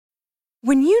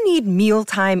When you need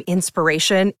mealtime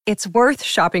inspiration, it's worth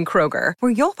shopping Kroger,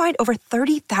 where you'll find over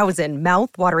 30,000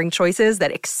 mouth-watering choices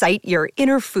that excite your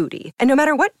inner foodie. And no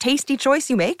matter what tasty choice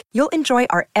you make, you'll enjoy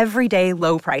our everyday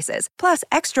low prices, plus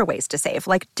extra ways to save,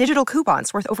 like digital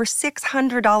coupons worth over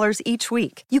 $600 each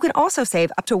week. You can also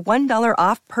save up to $1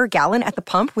 off per gallon at the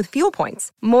pump with fuel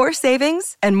points. More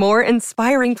savings and more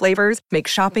inspiring flavors make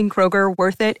shopping Kroger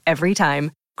worth it every time.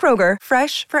 Kroger,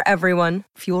 fresh for everyone.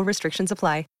 Fuel restrictions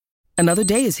apply. Another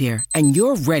day is here, and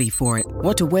you're ready for it.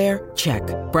 What to wear? Check.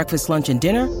 Breakfast, lunch, and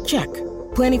dinner? Check.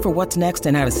 Planning for what's next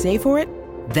and how to save for it?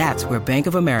 That's where Bank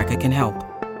of America can help.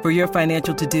 For your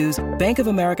financial to-dos, Bank of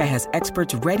America has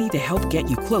experts ready to help get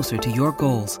you closer to your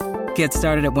goals. Get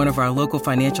started at one of our local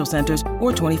financial centers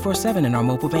or 24/7 in our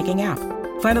mobile banking app.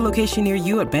 Find a location near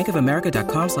you at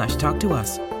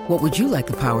bankofamerica.com/talktous. What would you like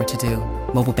the power to do?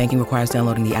 Mobile banking requires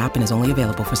downloading the app and is only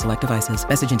available for select devices.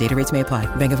 Message and data rates may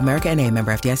apply. Bank of America N.A.,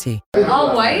 member FDIC.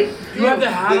 All white? You have the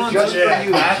hat on? Just for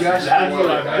you. That's what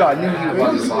I meant. I knew you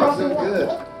wanted boxing. Good.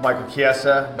 Michael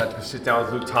Chiesa, about to sit down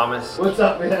with Luke Thomas. What's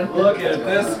up, man? Look at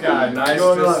this guy. Nice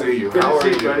to see you. Good How to see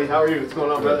are you, you? buddy. How are you? What's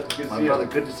going on, brother? Good to see you. Brother,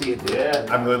 good to see you, dude. Yeah.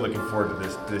 I'm really looking forward to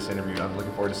this interview. I'm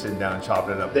looking forward to sitting down and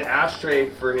chopping it up. The ashtray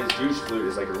for his juice flute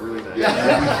is like a really nice.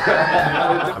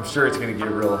 I'm sure it's going to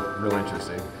get real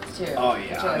interesting. Oh,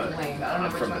 yeah.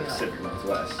 I'm from the Pacific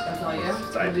Northwest. That's all you?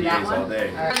 It's IPAs all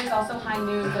day. There's also high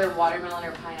noons that are watermelon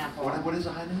or pineapple. What is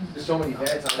a high noon? There's so many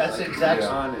heads on That's like, the exact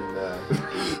on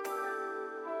and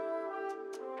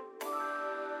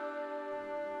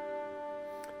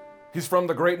He's from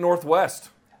the Great Northwest.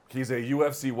 He's a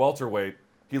UFC welterweight.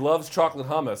 He loves chocolate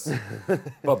hummus.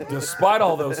 But despite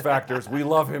all those factors, we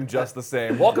love him just the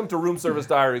same. Welcome to Room Service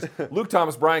Diaries. Luke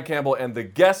Thomas, Brian Campbell, and the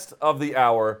guest of the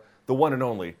hour, the one and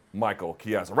only Michael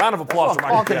Chiesa. Round of applause for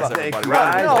Michael Chiesa, everybody. Thank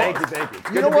Round of you.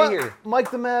 applause. You know what?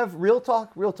 Mike the Mav, real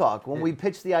talk. When we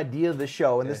pitched the idea of the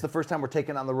show, and this is the first time we're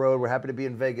taking it on the road, we're happy to be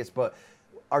in Vegas, but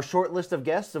our short list of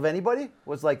guests of anybody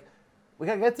was like, we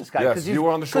gotta get this guy Yes, you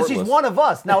were on the short because he's list. one of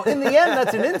us. Now, in the end,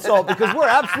 that's an insult because we're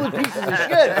absolute pieces of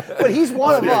shit. But he's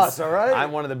one of us, all right?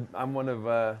 I'm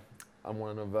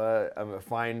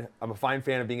a fine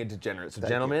fan of being a degenerate. So,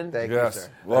 gentlemen, Thank Yes, you, sir.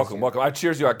 welcome. I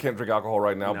cheers you. I can't drink alcohol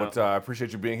right now, No. but I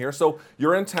appreciate you being here. So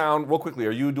you're in town, real quickly.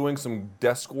 Are you doing some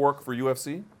desk work for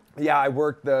UFC? Yeah, I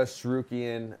worked the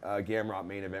Sarukian Gamrot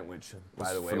main event, which,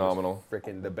 by the way, phenomenal. was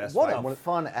freaking the best What fight. a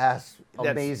fun-ass,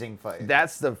 That's- amazing fight.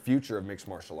 That's the future of mixed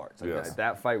martial arts. Like Yes.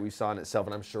 that fight we saw in itself,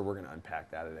 and I'm sure we're going to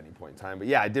unpack that at any point in time. But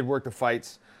yeah, I did work the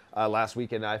fights last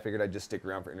weekend. I figured I'd just stick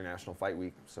around for International Fight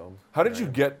Week. So How did you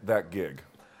get that gig?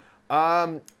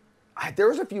 There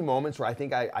was a few moments where I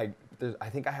think I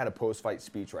had a post-fight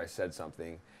speech where I said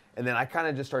something, and then I kind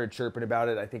of just started chirping about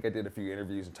it. I think I did a few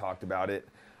interviews and talked about it.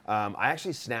 I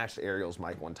actually snatched Ariel's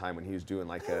mic one time when he was doing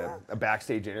like a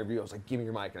backstage interview. I was like, "Give me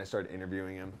your mic," and I started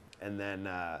interviewing him. And then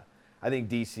I think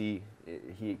DC,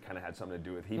 he kind of had something to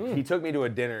do with. He took me to a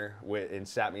dinner and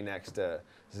sat me next to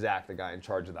Zach, the guy in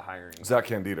charge of the hiring. Zach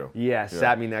Candido. Yeah,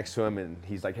 sat me next to him, and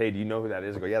he's like, "Hey, do you know who that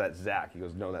is?" I go, "Yeah, that's Zach." He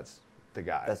goes, "No, that's the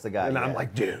guy." That's the guy, And yeah. I'm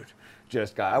like, "Dude,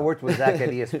 just got." I worked with Zach at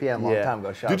ESPN a long Yeah. time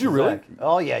ago. Shout Did out you to really? Zach.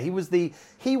 Oh yeah, he was.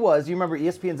 You remember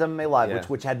ESPN's MMA Live, Yeah.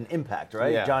 which had an impact,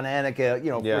 right? Yeah. John Anik, Yeah.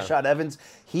 Rashad Evans.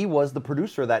 He was the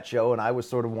producer of that show, and I was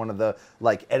sort of one of the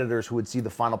editors who would see the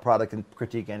final product and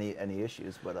critique any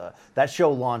issues. But that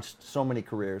show launched so many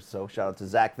careers. So shout out to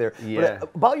Zach there. Yeah. But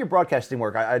about your broadcasting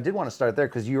work, I did want to start there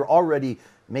because you're already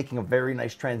making a very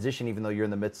nice transition, even though you're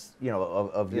in the midst,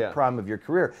 of the Yeah. prime of your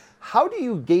career. How do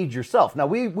you gauge yourself? Now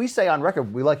we say on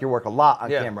record we like your work a lot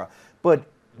on Yeah. camera, but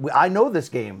I know this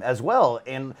game as well.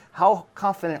 And how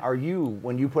confident are you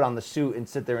when you put on the suit and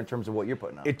sit there in terms of what you're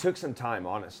putting on? It took some time,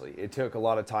 honestly. It took a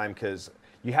lot of time because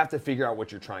you have to figure out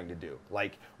what you're trying to do.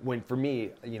 Like for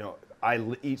me, I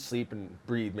eat, sleep, and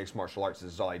breathe mixed martial arts.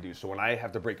 This is all I do. So when I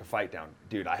have to break a fight down,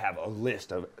 dude, I have a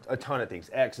list of a ton of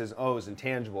things, X's, O's,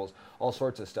 intangibles, all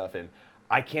sorts of stuff. And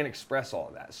I can't express all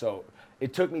of that. So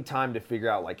it took me time to figure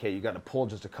out, like, hey, you got to pull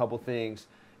just a couple things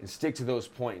and stick to those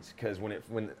points, because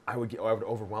when I would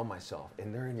overwhelm myself,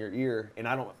 and they're in your ear, and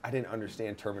I didn't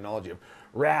understand terminology of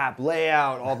rap,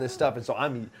 layout, all this stuff, and so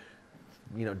I'm,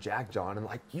 Jack John, and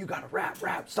like, you gotta rap,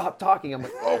 stop talking. I'm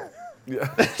like, oh,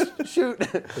 yeah, shoot.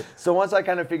 So once I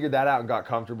kind of figured that out and got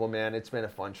comfortable, man, it's been a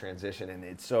fun transition, and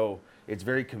it's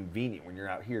very convenient when you're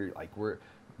out here. Like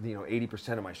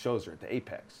 80% of my shows are at the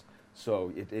Apex.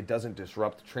 So it doesn't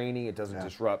disrupt training. It doesn't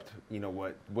disrupt,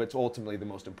 what's ultimately the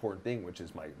most important thing, which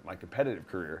is my competitive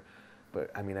career. But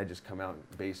I mean, I just come out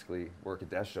and basically work a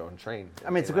desk show and train. I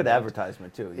mean, it's a good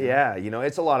advertisement too. Yeah,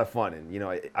 it's a lot of fun,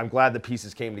 and I'm glad the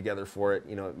pieces came together for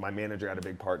it. My manager had a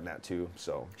big part in that too.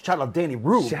 So shout out Danny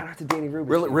Rube. Shout out to Danny Rube.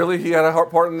 Really, he had a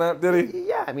part in that, did he?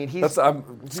 Yeah, I mean,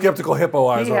 I'm skeptical hippo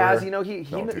eyes. He over has,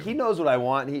 here. he knows what I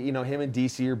want. Him and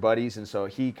DC are buddies, and so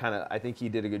I think he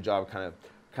did a good job kind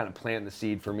of planting the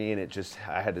seed for me, and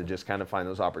I had to just kind of find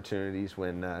those opportunities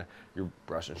when you're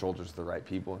brushing shoulders with the right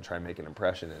people and try and make an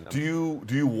impression. And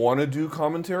do you want to do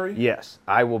commentary? Yes,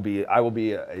 I will be a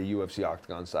UFC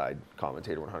Octagon side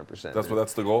commentator 100%.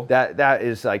 That's the goal. That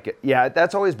is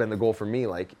that's always been the goal for me.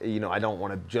 Like I don't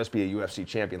want to just be a UFC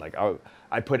champion. Like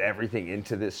I put everything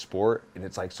into this sport, and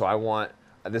it's like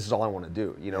this is all I want to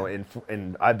do.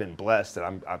 And I've been blessed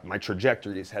that my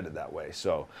trajectory is headed that way.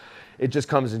 So. It just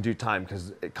comes in due time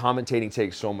because commentating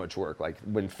takes so much work. Like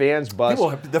when fans bust,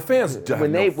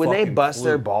 when they bust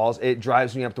their balls, it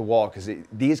drives me up the wall because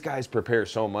these guys prepare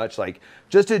so much. Like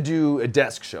just to do a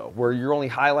desk show where you're only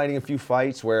highlighting a few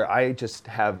fights, where I just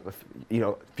have a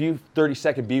few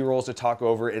 30-second B-rolls to talk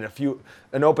over and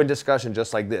an open discussion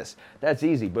just like this. That's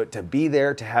easy, but to be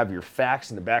there, to have your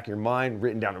facts in the back of your mind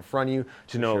written down in front of you,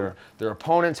 to know their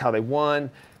opponents, how they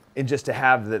won. And just to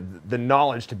have the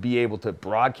knowledge to be able to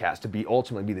broadcast, to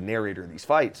ultimately be the narrator of these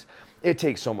fights, it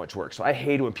takes so much work. So I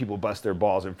hate it when people bust their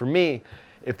balls. And for me,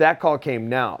 if that call came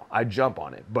now, I'd jump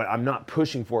on it. But I'm not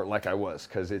pushing for it like I was,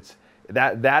 because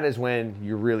that is when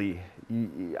you're really.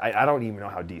 I don't even know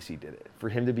how DC did it. For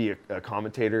him to be a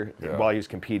commentator while he was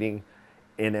competing.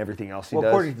 In everything else he does.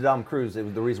 According to Dom Cruz, the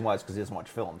reason why is because he doesn't watch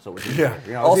film. So it's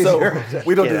easier. Also,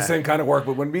 we don't do the same kind of work,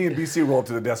 but when me and BC roll up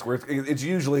to the desk, it's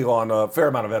usually on a fair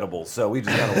amount of edibles, so we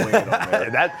just kind of wing it on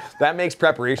there. That makes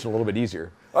preparation a little bit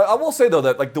easier. I will say, though,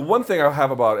 that like the one thing I have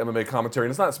about MMA commentary,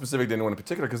 and it's not specific to anyone in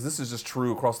particular, because this is just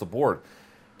true across the board.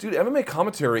 Dude, MMA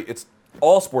commentary,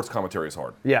 all sports commentary is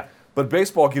hard. Yeah. But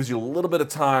baseball gives you a little bit of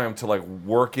time to like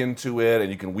work into it, and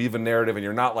you can weave a narrative, and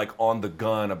you're not like on the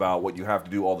gun about what you have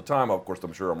to do all the time. Of course,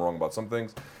 I'm sure I'm wrong about some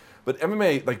things. But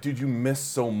MMA, like, dude, you miss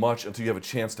so much until you have a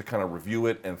chance to kind of review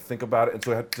it and think about it. And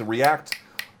so to react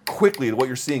quickly to what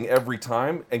you're seeing every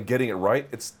time and getting it right,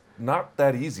 it's not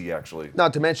that easy, actually.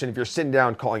 Not to mention, if you're sitting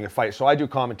down calling a fight. So I do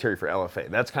commentary for LFA.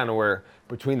 That's kind of where,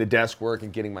 between the desk work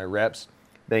and getting my reps,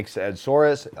 thanks to Ed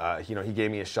Soares, he gave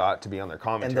me a shot to be on their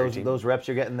commentary team. Those reps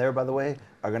you're getting there, by the way,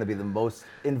 are going to be the most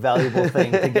invaluable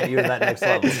thing to get you to that next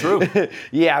level. It's true.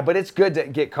 Yeah, but it's good to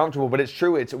get comfortable. But it's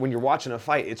true. It's when you're watching a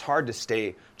fight, it's hard to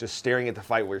stay just staring at the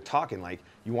fight while you're talking. Like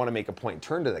you want to make a point,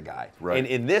 turn to the guy. Right. And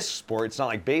in this sport, it's not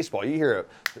like baseball. You hear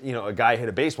a guy hit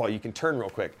a baseball, you can turn real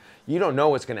quick. You don't know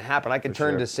what's going to happen. I can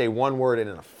turn to say one word, and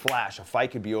in a flash, a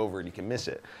fight could be over, and you can miss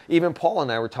it. Even Paul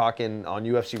and I were talking on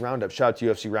UFC Roundup. Shout out to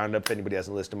UFC Roundup. If anybody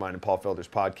hasn't listened to mine and Paul Felder's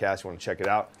podcast, you want to check it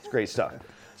out. It's great stuff.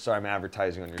 Sorry, I'm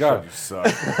advertising on your show. God, you suck.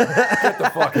 Get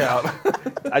the fuck out.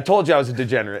 I told you I was a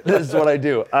degenerate. This is what I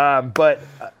do. But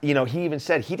he even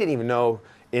said he didn't even know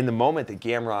in the moment that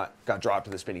Gamrot got dropped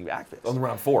to the spinning back fist. On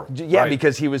round 4. Yeah, right.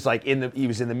 because he was like he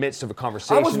was in the midst of a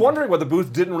conversation. I was wondering why the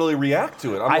booth didn't really react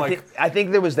to it. I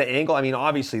think there was the angle. I mean,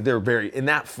 obviously they're in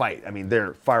that fight. I mean,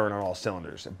 they're firing on all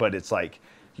cylinders. But it's like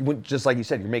just like you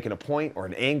said, you're making a point or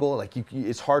an angle. Like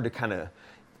it's hard to kind of.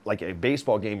 Like a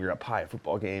baseball game, you're up high. A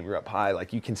football game, you're up high.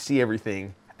 Like you can see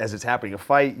everything as it's happening. A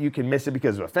fight, you can miss it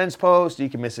because of a fence post.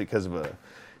 You can miss it because of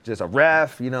just a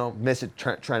ref. Miss it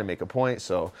trying to make a point.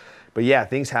 So, but yeah,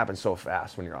 things happen so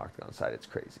fast when you're octagon side. It's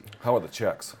crazy. How are the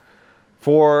checks?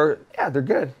 They're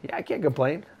good. Yeah, I can't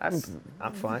complain. I'm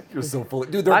fine. You're so full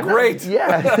dude, they're great.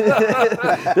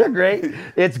 Yeah. They're great.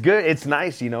 It's good. It's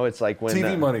nice, It's like when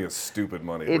TV money is stupid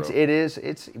money, bro. It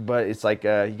is. But it's like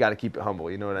you got to keep it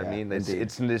humble. You know what I mean? It's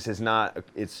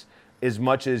as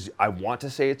much as I want to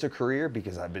say it's a career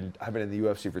because I've been in the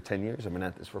UFC for 10 years. I've been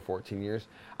at this for 14 years.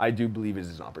 I do believe it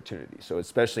is an opportunity. So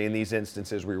especially in these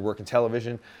instances where you're working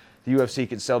television, the UFC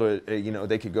could sell to,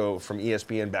 they could go from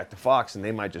ESPN back to Fox, and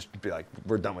they might just be like,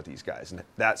 we're done with these guys, and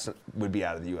that would be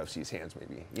out of the UFC's hands,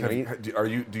 maybe.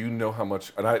 Do you know how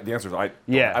much? And the answer is I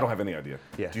don't have any idea.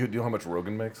 Yeah. Do you know how much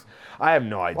Rogan makes? I have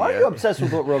no idea. Why are you obsessed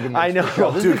with what Rogan makes? I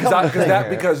know, dude.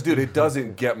 Because it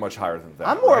doesn't get much higher than that.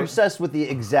 I'm more obsessed with the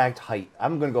exact height.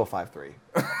 I'm gonna go 5'3".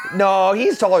 No,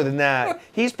 he's taller than that.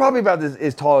 He's probably about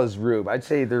as tall as Rube. I'd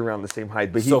say they're around the same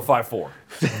height. But 5'4".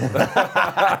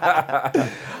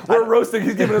 We're roasting.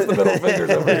 He's giving us the middle fingers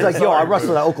over here. He's like, I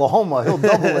wrestled at Oklahoma. He'll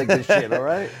double leg this shit, all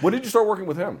right? When did you start working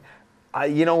with him?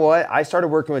 You know what? I started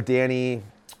working with Danny.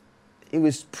 It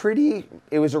was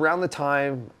around the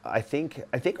time, I think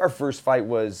our first fight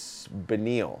was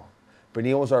Benil.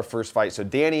 Benil was our first fight. So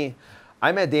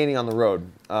I met Danny on the road.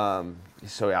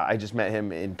 So I just met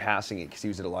him in passing because he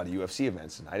was at a lot of UFC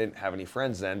events, and I didn't have any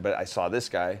friends then, but I saw this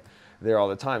guy there all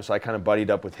the time, so I kind of buddied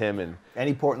up with him. And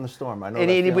Any port in the storm, I know. and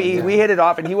that feeling, we hit it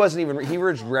off, and he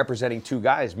was representing two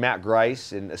guys, Matt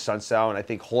Grice and Sunsao, and I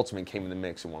think Holtzman came in the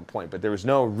mix at one point, but there was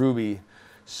no Ruby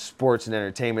Sports and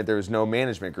Entertainment, there was no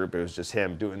management group, it was just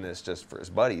him doing this just for his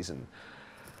buddies. And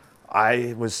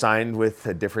I was signed with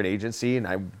a different agency, and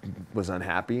I was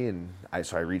unhappy, and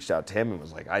so I reached out to him and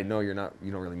was like, I know you don't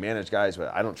really manage guys,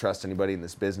 but I don't trust anybody in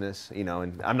this business,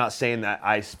 and I'm not saying that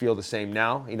I feel the same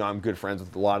now. I'm good friends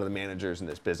with a lot of the managers in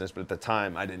this business, but at the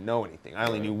time I didn't know anything. I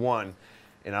only knew one,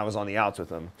 and I was on the outs with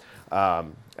him.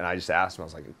 And I just asked him, I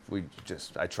was like,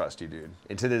 I trust you, dude.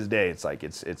 And to this day, it's like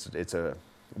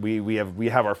we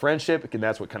have our friendship, and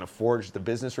that's what kind of forged the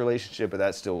business relationship, but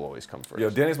that still will always come first. Yeah,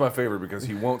 Danny's my favorite because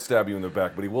he won't stab you in the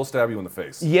back, but he will stab you in the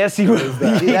face. Yes, he will.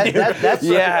 That's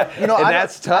yeah,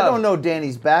 that's tough. I don't know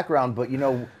Danny's background, but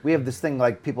we have this thing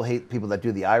like people hate people that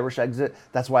do the Irish exit.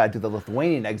 That's why I do the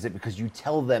Lithuanian exit, because you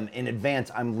tell them in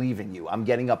advance, I'm leaving you. I'm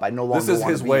getting up. I no longer want to be here.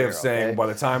 This is his way of saying, okay? by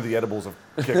the time the edibles have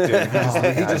kicked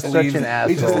in, he just such leaves. an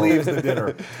asshole. He just leaves the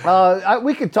dinner.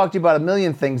 We could talk to you about a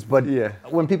million things, but Yeah.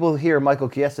 when people hear Michael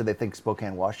Chiesa, they think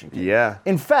Spokane, Washington. Yeah.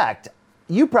 In fact,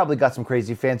 you probably got some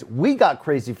crazy fans. We got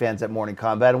crazy fans at Morning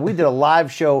Combat, and we did a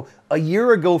live show a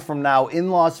year ago from now in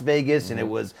Las Vegas, and it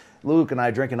was Luke and I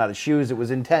drinking out of shoes. It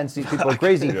was intense. These people are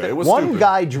crazy. Yeah, it was One stupid.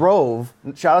 guy drove,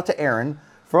 shout out to Aaron,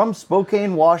 from Spokane,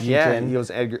 Yeah, Washington. he was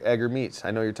Egger Meats.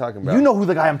 I know you're talking about. You know who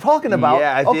the guy I'm talking about.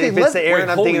 Yeah, okay, if it's the Aaron,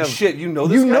 Wait, I'm holy thinking of. shit, you know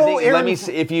this You guy? know Aaron. Let me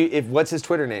see if what's his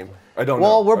Twitter name? I don't know.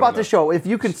 Well, we're I don't about know. to show. If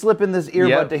you can slip in this earbud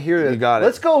Yep, to hear it. you got it.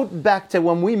 Let's go back to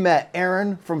when we met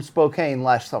Aaron from Spokane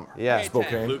last summer. Yeah,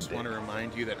 Spokane. Luke, want to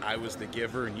remind you that I was the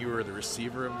giver and you were the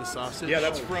receiver of the sausage. Yeah,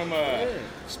 that's from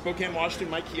Spokane, Washington.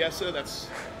 Mike Chiesa. That's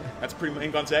pretty much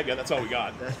in Gonzaga. That's all we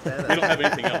got. We don't have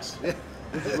anything else.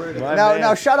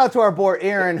 Now, shout out to our boy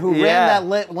Aaron, who Yeah. ran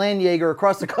that land Jaeger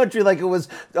across the country like it was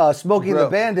Smokey the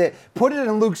Bandit. Put it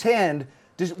in Luke's hand.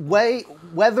 Just weigh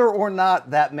whether or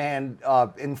not that man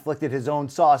inflicted his own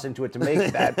sauce into it to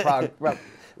make that.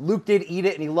 Luke did eat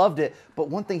it and he loved it. But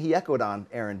one thing he echoed on,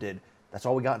 Aaron did. That's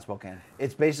all we got in Spokane.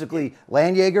 It's basically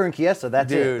land Jaeger and Chiesa.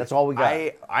 That's it. That's all we got.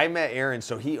 I met Aaron,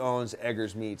 so he owns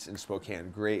Egger's Meats in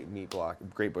Spokane. Great meat block,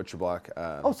 great butcher block.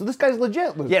 Oh, so this guy's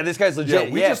legit, Luke. Yeah, this guy's legit.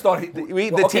 Yeah, we just thought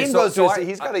the team goes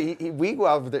to. We go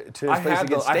out to his place to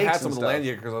get steaks I had and some of the stuff. land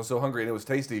because I was so hungry and it was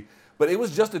tasty. But it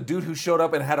was just a dude who showed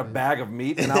up and had a bag of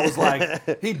meat, and I was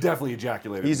like, he definitely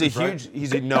ejaculated. He's a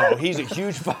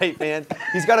huge fight fan.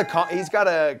 He's got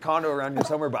a condo around here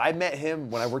somewhere. But I met him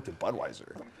when I worked at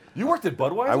Budweiser. You worked at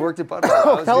Budweiser? I worked at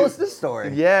Budweiser. Tell us this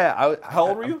story. Yeah. How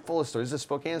old were you? I'm full of stories. This is a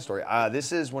Spokane story.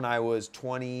 This is when I was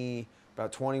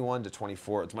about 21 to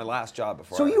 24. It's my last job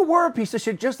before. So you were a piece of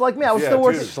shit just like me. I was Yeah, still dude.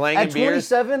 working. Slanging At beers.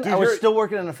 27, Dude, I was you're- still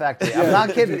working in a factory. I'm not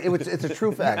kidding. It's a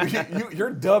true fact.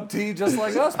 You're Dub T just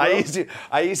like us, bro.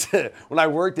 I used to, when I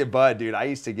worked at Bud, dude, I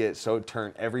used to get so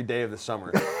turned every day of the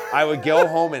summer. I would go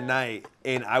home at night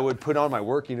and I would put on my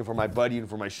work uniform, my Bud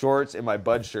uniform, my shorts and my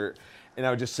Bud shirt. And I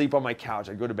would just sleep on my couch.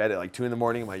 I'd go to bed at like 2 in the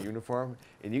morning in my uniform.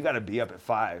 And you got to be up at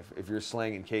 5 if you're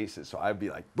slanging cases. So I'd be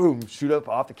like, boom, shoot up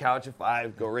off the couch at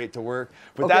 5, go right to work.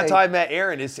 But that's how I met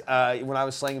Aaron is when I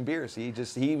was slanging beers. He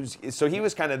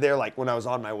was kind of there like when I was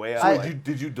on my way out.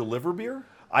 Did you deliver beer?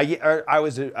 I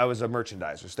was a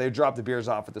merchandiser. So they would drop the beers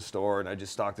off at the store, and I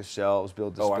just stock the shelves,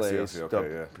 build displays. Oh, I see.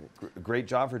 Okay, yeah. Great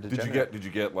job for degenerate. Did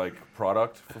you get like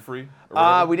product for free?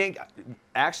 Or We didn't.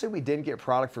 Actually, we didn't get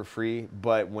product for free,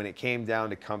 but when it came down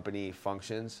to company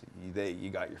functions, you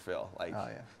got your fill. Like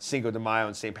Cinco de Mayo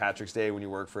and St. Patrick's Day when you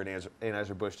work for an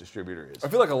Anheuser-Busch distributor is. I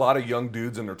feel like a lot of young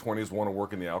dudes in their 20s want to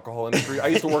work in the alcohol industry. I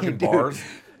used to work in bars.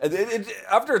 And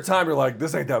after a time, you're like,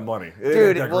 this ain't that money.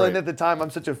 Dude, well, and at the time, I'm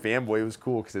such a fanboy. It was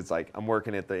cool because it's like I'm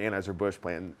working at the Anheuser-Busch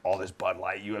plant, and all this Bud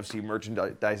Light, UFC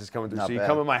merchandise is coming through. Not so you bad.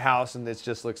 come in my house, and it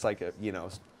just looks like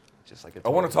just like a. I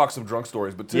want to talk some drunk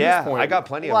stories, but to this point, I got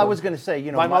plenty of Well, them. I was going to say,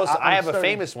 I have a starting-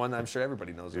 famous one that I'm sure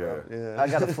everybody knows about. Yeah. I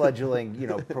got a fledgling,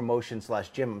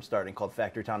 promotion/gym I'm starting called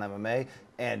Factory Town MMA,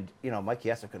 and Mike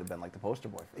Chiesa could have been like the poster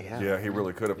boy for that. Yeah, he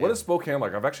really could have. What is Spokane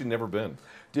like? I've actually never been.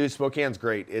 Dude, Spokane's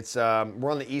great. It's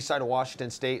we're on the east side of Washington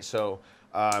State, so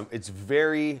it's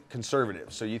very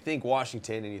conservative. So you think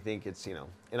Washington, and you think it's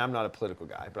and I'm not a political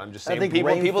guy, but I'm just I saying think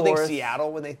people think rainforest-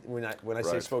 Seattle when I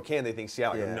say Right. Spokane, they think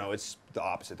Seattle. Yeah. No, it's the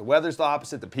opposite. The weather's the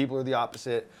opposite. The people are the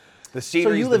opposite. The So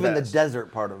scenery's you live the in the best.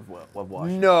 desert part of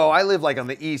Washington. No, I live like on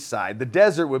the east side. The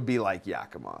desert would be like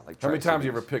Yakima. Like How many times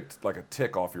you ever Tri-Cities. picked like a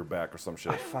tick off your back or some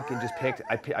shit? I fucking just picked.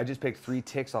 I just picked 3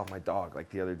 ticks off my dog like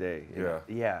the other day. Yeah.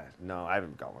 Yeah. No, I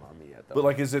haven't got one on me yet though. But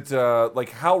like, is it like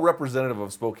how representative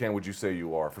of Spokane would you say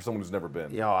you are for someone who's never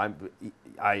been? You know,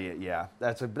 yeah.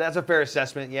 That's a fair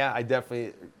assessment. Yeah, I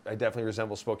definitely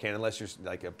resemble Spokane unless you're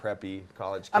like a preppy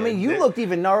college kid. I mean, you looked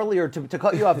even gnarlier, to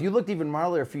cut you off, you looked even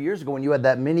gnarlier a few years ago when you had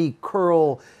that mini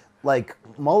curl, like,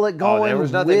 mullet going. there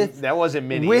was nothing, that wasn't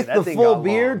mini. With that the thing full got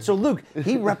beard. long. So, Luke,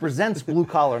 he represents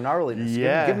blue-collar gnarliness.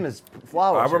 Yeah. Give him his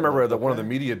flowers. I remember here, that Luke, one of okay? the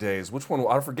media days. Which one?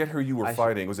 I forget who you were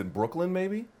fighting. It was in Brooklyn,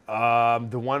 maybe?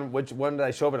 Which one did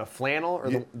I show up in a flannel,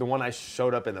 or the one I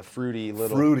showed up in the fruity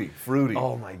little? Fruity.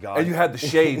 Oh my god! And you had the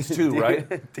shades too,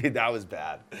 right? Dude, that was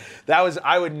bad. That was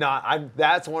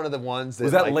that's one of the ones that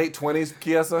Was that like, late 20s,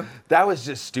 Chiesa? That was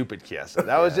just stupid, Chiesa.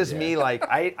 That was just me. Like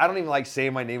I don't even like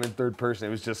saying my name in third person.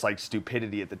 It was just like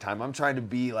stupidity at the time. I'm trying to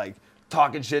be like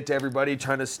talking shit to everybody,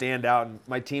 trying to stand out. And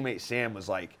my teammate Sam was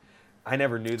like, I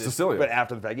never knew this, Cecilia. but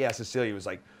after the fact, yeah, Cecilia was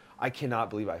like, I cannot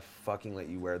believe I fucking let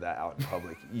you wear that out in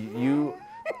public.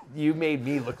 You made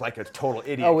me look like a total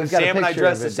idiot. Oh, we've got a Sam and I picture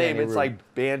dress of the it, same. Danny It's Rube.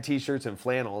 like band T-shirts and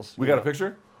flannels. We got a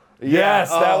picture? Yeah. Yes,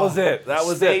 that Oh. was it. That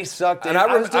was They it. sucked in. And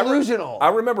I was delusional. I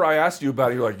remember I asked you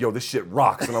about it. You're like, yo, this shit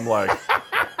rocks. And I'm like,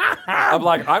 I'm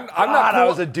not God, cool. I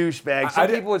was a douchebag. Some I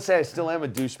did- people would say I still am a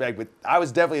douchebag, but I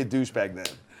was definitely a douchebag then.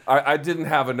 I didn't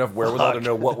have enough wherewithal to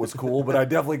know what was cool, but I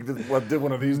definitely did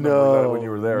one of these numbers when you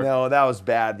were there. No, that was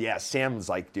bad. Yeah, Sam was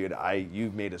like, dude,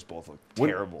 you made us both look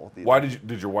terrible. Why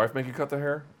did your wife make you cut the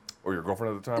hair? Or your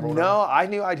girlfriend at the time? Or whatever? No, I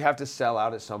knew I'd have to sell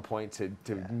out at some point to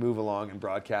move along in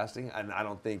broadcasting, and I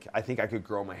think I could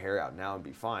grow my hair out now and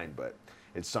be fine. But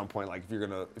at some point, like if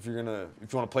you want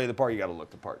to play the part, you got to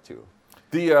look the part too.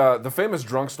 The famous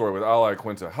drunk story with Ali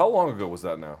Quinta. How long ago was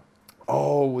that now?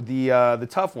 Oh, the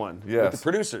tough one Yes. with the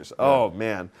producers. Oh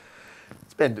man,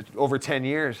 it's been over 10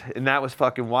 years, and that was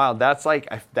fucking wild. That's like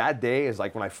that day is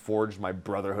like when I forged my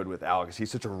brotherhood with Al, because he's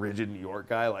such a rigid New York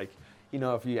guy. Like, you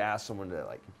know, if you ask someone to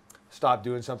like stop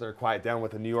doing something or quiet down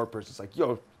with a New York person, it's like,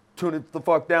 yo, tune it the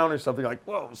fuck down or something. Like,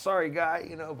 whoa, sorry guy,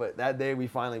 you know. But that day we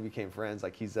finally became friends.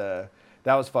 Like that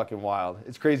was fucking wild.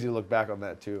 It's crazy to look back on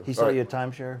that too. He saw you a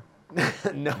timeshare?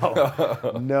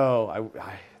 No.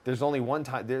 There's only one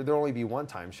time. There'll only be one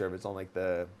timeshare, but it's on like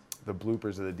the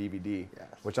bloopers of the DVD,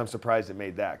 which I'm surprised it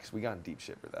made that, because we got in deep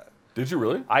shit for that. Did you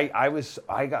really?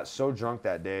 I got so drunk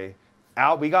that day.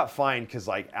 We got fined because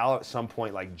like Al at some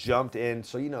point like jumped in.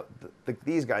 So you know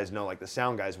these guys know, like the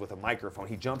sound guys with a microphone.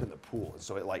 He jumped in the pool, and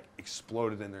so it like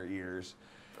exploded in their ears.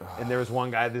 And there was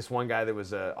this one guy that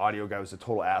was an audio guy, was a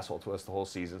total asshole to us the whole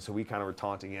season. So we kind of were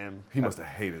taunting him. He must have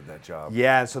hated that job.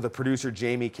 Yeah, and so the producer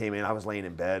Jamie came in. I was laying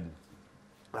in bed.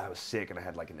 I was sick, and I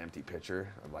had like an empty pitcher.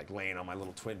 I'm like laying on my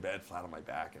little twin bed, flat on my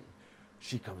back, and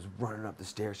she comes running up the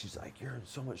stairs. She's like, "You're in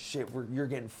so much shit. You're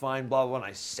getting fined, blah, blah, blah." And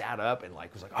I sat up and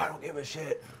like was like, "I don't give a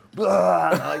shit."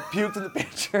 Blah. And I like puked in the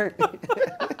pitcher.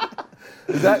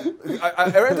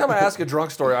 Every time I ask a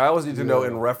drunk story, I always need to know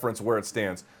in reference where it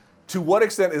stands. To what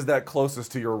extent is that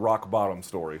closest to your rock bottom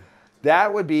story?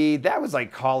 That was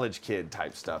like college kid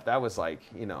type stuff. That was like,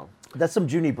 you know. That's some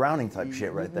Junie Browning type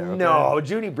shit right there. Okay? No,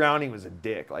 Junie Browning was a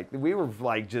dick. Like, we were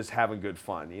like just having good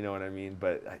fun, you know what I mean?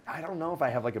 But I don't know if I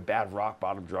have like a bad rock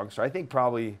bottom drunk story. I think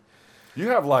probably You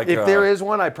have like if there is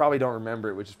one, I probably don't remember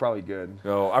it, which is probably good.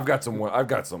 No, I got some real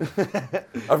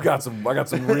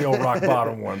rock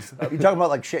bottom ones. You talking about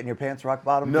like shit in your pants, rock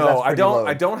bottom? No, That's I pretty don't. low.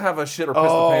 I don't have a shit or piss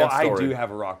the pants story. I do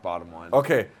have a rock bottom one.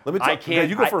 Okay, let me. I talk. can't. Yeah,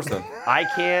 you go first then. I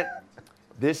can't.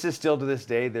 This is still to this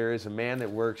day. There is a man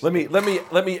that works. Let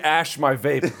me ash my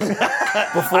vape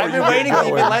before I've been you waiting. get You've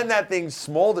going. been letting that thing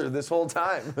smolder this whole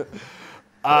time.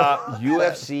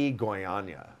 UFC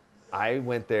Goiânia. I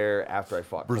went there after I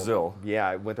fought Brazil.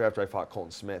 I went there after I fought Colton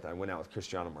Smith. I went out with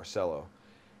Cristiano Marcelo,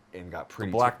 and got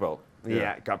pretty black belt.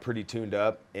 Yeah, got pretty tuned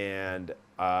up, and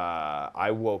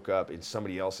I woke up in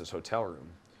somebody else's hotel room,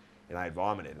 and I had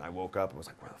vomited, and I woke up and was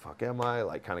like, "Where the fuck am I?"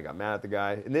 Like, kind of got mad at the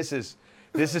guy, and this is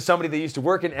somebody that used to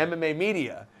work in MMA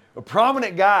media, a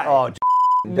prominent guy. Oh,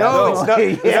 no, it's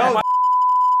not. Yeah.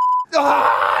 No,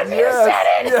 ah, you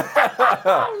said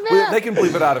it. Yeah. They can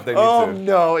bleep it out if they need Oh to.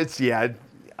 no,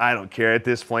 I don't care at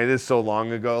this point. This is so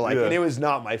long ago. Like, Yeah. and it was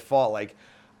not my fault. Like,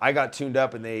 I got tuned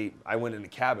up, and I went in a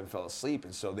cab and fell asleep,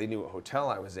 and so they knew what hotel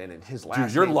I was in, and his last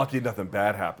Dude, you're name- lucky nothing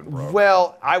bad happened, bro.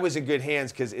 Well, I was in good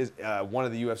hands because one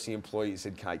of the UFC employees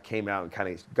came out and kind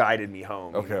of guided me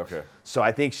home. you know. Okay. So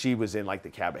I think she was in like the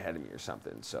cab ahead of me or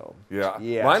something. So Yeah.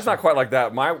 yeah. Mine's not quite like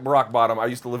that. My rock bottom, I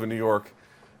used to live in New York,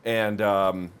 and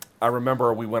I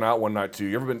remember we went out one night too.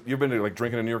 You've been to like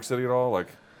drinking in New York City at all? Like,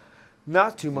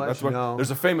 Not too much, no. There's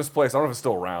a famous place, I don't know if it's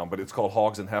still around, but it's called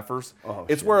Hogs and Heifers. Oh,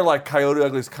 it's shit. where like Coyote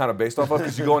Ugly is kind of based off of,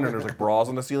 because you go in there and there's like bras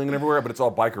on the ceiling and everywhere, but it's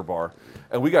all biker bar.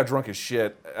 And we got drunk as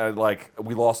shit, and like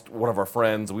we lost one of our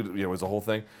friends. It was a whole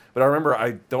thing. But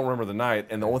I don't remember the night,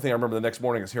 and the only thing I remember the next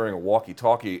morning is hearing a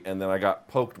walkie-talkie, and then I got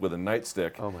poked with a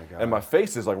nightstick. Oh my God. And my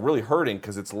face is like really hurting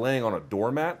because it's laying on a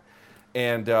doormat.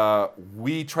 And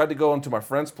we tried to go into my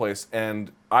friend's place,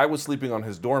 and I was sleeping on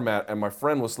his doormat, and my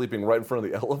friend was sleeping right in front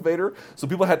of the elevator. So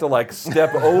people had to like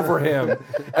step over him,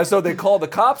 and so they called the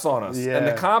cops on us. And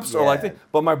the cops are like,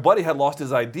 but my buddy had lost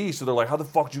his ID, so they're like, "How the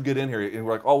fuck did you get in here?" And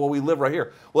we're like, "Oh, well, we live right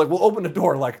here." We're like, "We'll open the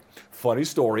door." Like, funny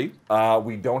story,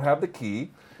 we don't have the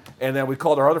key, and then we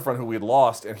called our other friend who we had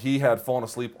lost, and he had fallen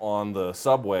asleep on the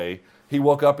subway. He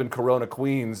woke up in Corona,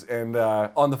 Queens, and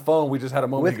on the phone we just had a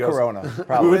moment. With Corona,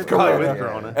 probably. With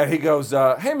Corona. And he goes,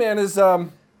 "Hey man, is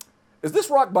this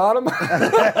rock bottom?"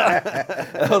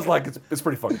 I was like, "It's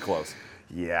pretty fucking close."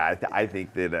 Yeah, I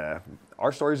think that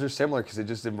our stories are similar because it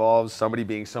just involves somebody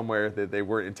being somewhere that they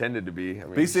weren't intended to be. I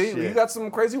mean, BC, shit. you got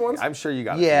some crazy ones? I'm sure you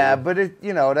got. Yeah, a few. but it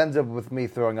ends up with me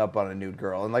throwing up on a nude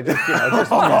girl and like just we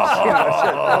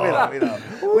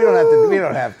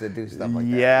don't have to do stuff like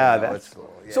that. Yeah, that's cool.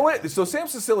 Yeah. So wait, so Sam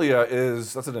Cecilia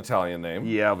that's an Italian name.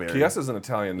 Yeah, very. Chiesa is an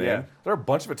Italian name. Yeah. There are a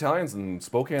bunch of Italians in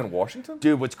Spokane, Washington?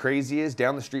 Dude, what's crazy is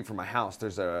down the street from my house,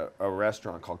 there's a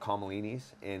restaurant called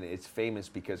Comolini's, and it's famous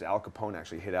because Al Capone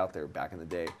actually hid out there back in the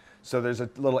day. So there's a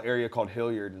little area called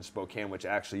Hilliard in Spokane, which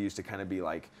actually used to kind of be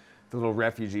like the little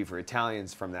refugee for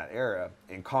Italians from that era.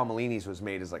 And Comolini's was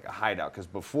made as like a hideout, because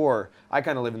before, I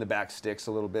kind of live in the back sticks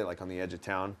a little bit, like on the edge of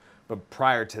town. But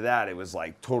prior to that, it was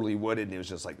like totally wooded, and it was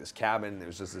just like this cabin. There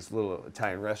was just this little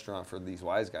Italian restaurant for these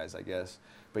wise guys, I guess.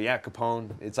 But yeah,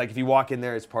 Capone, it's like if you walk in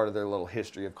there, it's part of their little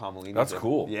history of Comolini. That's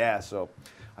cool. Yeah, so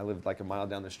I lived like a mile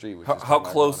down the street. Which How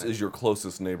close is your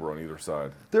closest neighbor on either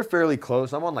side? They're fairly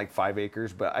close. I'm on like 5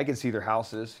 acres, but I can see their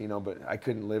houses, but I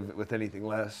couldn't live with anything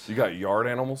less. You got yard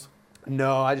animals?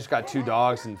 No, I just got 2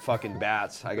 dogs and fucking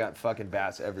bats. I got fucking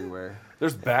bats everywhere.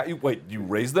 There's wait, you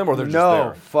raise them or they're just No,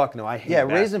 there? fuck no. I hate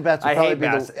bats. Raising bats would probably be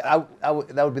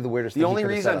that would be the weirdest thing. The only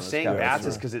reason I'm saying saying bats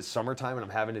is because it's summertime and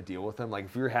I'm having to deal with them. Like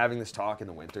if we were having this talk in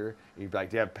the winter, and you'd be like,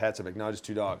 "Do you have pets?" I'm like, "No, just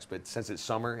 2 dogs." But since it's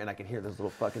summer and I can hear those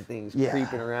little fucking things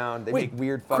creeping around, they make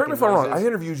weird fucking correct me if I'm wrong. noises. I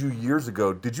interviewed you years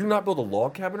ago. Did you not build a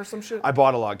log cabin or some shit? I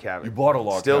bought a log cabin. You bought a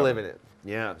log cabin. Still live in it.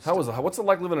 Yeah. What's it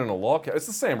like living in a log cabin? It's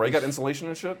the same, right? You got insulation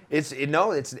and shit? It's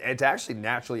actually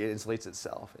naturally, it insulates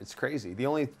itself. It's crazy. The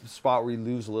only spot where you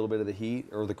lose a little bit of the heat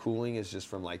or the cooling is just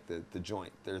from like the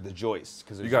joint. They're the joists.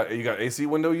 You got AC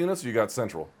window units or you got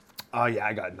central? Oh yeah,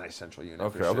 I got a nice central unit.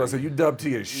 Okay, I was gonna say you dubbed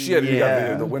T as shit. You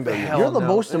got the window unit. You're the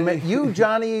most you,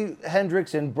 Johnny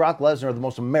Hendricks, and Brock Lesnar are the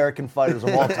most American fighters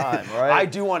of all time, right? I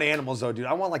do want animals though, dude.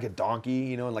 I want like a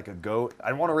donkey, and like a goat.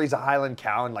 I want to raise a Highland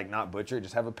cow and like not butcher it,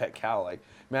 just have a pet cow. Like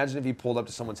imagine if you pulled up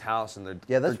to someo's house and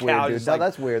their that's cow weird, dude. just No, like,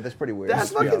 that's weird. That's pretty weird.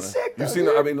 That's fucking sick. You've seen?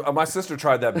 I mean, my sister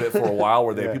tried that bit for a while,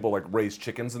 where people like raise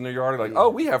chickens in their yard. Like, oh,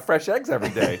 we have fresh eggs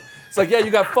every day. It's like, yeah,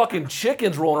 you got fucking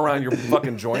chickens rolling around your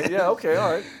fucking joint. Yeah, okay,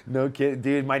 all right. No kid,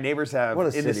 dude. My neighbors have.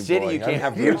 What a in the city city, boy. you can't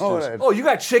have You know roosters. Oh, you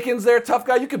got chickens there, tough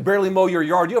guy. You can barely mow your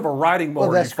yard. You have a riding mower.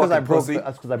 Well, that's because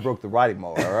that's because I broke the riding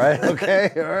mower. All right.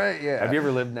 Okay. All right. Yeah. Have you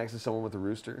ever lived next to someone with a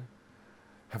rooster?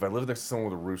 Have I lived next to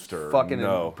someone with a rooster?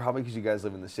 No. Probably because you guys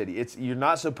live in the city. You're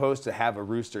not supposed to have a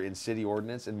rooster in city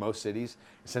ordinance in most cities.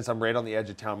 Since I'm right on the edge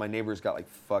of town, my neighbor's got like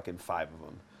fucking 5 of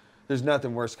them. There's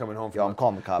nothing worse coming home from. I'm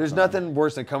calling the cops. There's nothing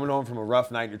worse than coming home from a rough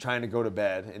night and you're trying to go to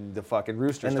bed and the fucking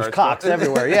rooster And starts. there's cocks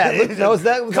everywhere. Yeah, Luke knows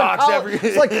that. It's Cocks like everywhere.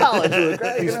 It's like college, Luke,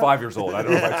 right? He's 5 years old. I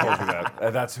don't know if I told you that.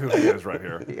 And that's who he is right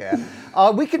here.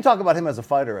 Yeah. We can talk about him as a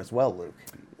fighter as well, Luke.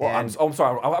 Well, I'm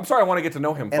sorry. I'm sorry. I want to get to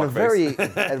know him. And a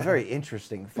fuckface. very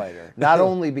interesting fighter. Not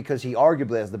only because he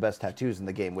arguably has the best tattoos in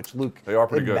the game, which Luke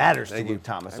matters to Luke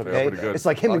Thomas. They are Okay, pretty good. it's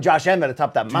like him and Josh Emmett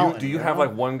atop that mountain. Do you have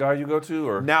like one guy you go to,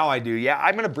 or now I do? Yeah,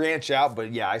 I'm gonna branch out,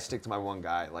 but yeah, I stick to my one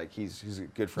guy. Like he's a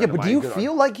good friend. Yeah, but do you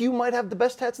feel like you might have the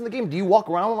best tats in the game? Do you walk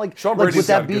around like Sean with Brady's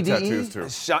that got good BDE?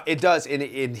 tattoos too. It does, and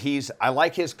I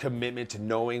like his commitment to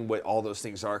knowing what all those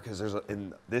things are, because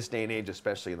in this day and age,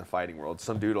 especially in the fighting world,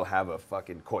 some dude will have a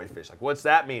fucking koi fish. Like, what's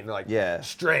that mean? They're like,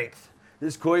 strength.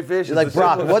 This koi fish is like,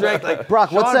 Brock,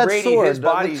 Brock, what's Sean that Brady, sword? His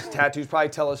body's tattoos probably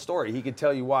tell a story. He could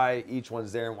tell you why each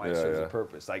one's there and why it serves a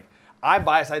purpose. Like, I'm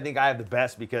biased. I think I have the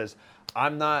best because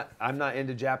I'm not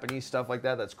into Japanese stuff like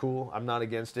that. That's cool. I'm not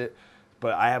against it.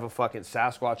 But I have a fucking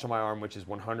Sasquatch on my arm, which is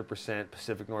 100%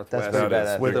 Pacific Northwest. pretty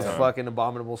badass. With a Big time. fucking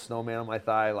abominable snowman on my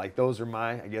thigh. Like, those are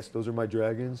my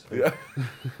dragons. Yeah.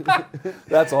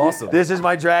 That's awesome. This is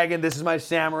my dragon. This is my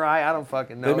samurai. I don't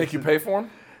fucking know. They make you pay for them?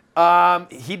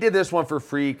 He did this one for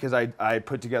free because I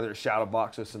put together a shadow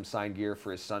box with some signed gear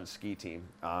for his son's ski team.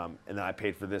 And then I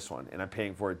paid for this one. And I'm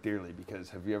paying for it dearly because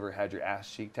have you ever had your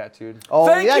ass cheek tattooed? Oh,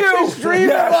 Thank that's you! his dream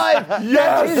Yes! life. Yes!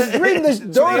 That's his dream, this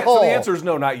dirt So hole. the answer is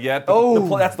no, not yet.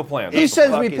 But that's the plan. He That's the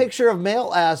sends plan. me picture of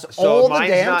male ass So all the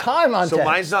mine's damn not- time on So text.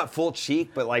 mine's not full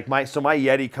cheek, but like my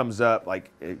Yeti comes up like,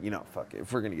 fuck it.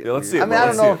 If we're going to get Yeah, let's weird. see it, I mean, I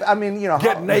don't know if, I mean, you know.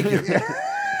 Get naked.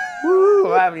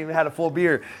 Woo, I haven't even had a full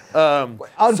beer. So you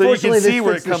Unfortunately, can see this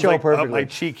where fits it the comes show like up perfectly. my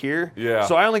cheek here. Yeah.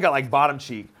 So I only got like bottom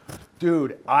cheek.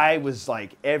 Dude, I was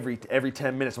like every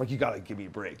 10 minutes, I'm like, you gotta give me a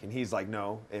break. And he's like,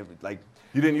 no. Like,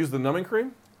 You didn't use the numbing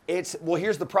cream? well,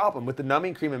 here's the problem. With the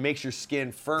numbing cream, it makes your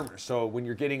skin firmer. So when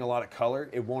you're getting a lot of color,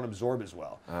 it won't absorb as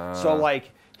well. So like,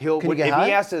 Can you get if high?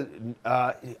 he has to,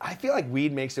 I feel like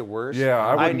weed makes it worse. Yeah,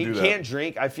 I wouldn't do you that. can't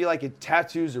drink. I feel like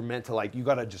tattoos are meant to like, you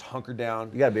gotta just hunker down.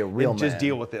 You gotta be a real and just man.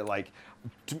 deal with it. Like,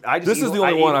 I just This eat- is the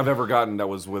only I one eat- I've ever gotten that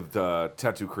was with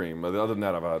tattoo cream. Other than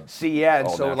that, I've had. See, yeah, and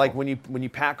all so natural. like when you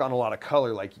pack on a lot of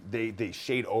color, like they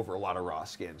shade over a lot of raw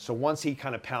skin. So once he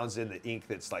kind of pounds in the ink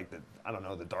that's like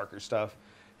the darker stuff,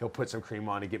 he'll put some cream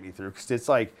on to get me through. Because it's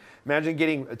like,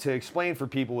 imagine to explain for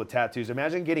people with tattoos,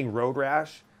 imagine getting road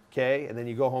rash, okay, and then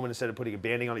you go home and instead of putting a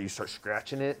Band-Aid on it, you start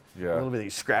scratching it. Yeah. A little bit, you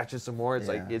scratch it some more. It's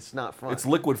like, it's not fun. It's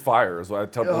liquid fire, is what I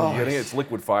tell people. You're getting it, it's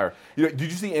liquid fire. Did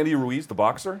you see Andy Ruiz, the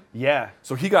boxer? Yeah.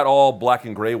 So he got all black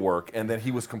and gray work, and then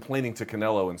he was complaining to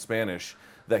Canelo in Spanish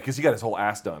that because he got his whole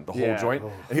ass done, the whole Yeah. joint.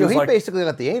 Oh. And he was like, basically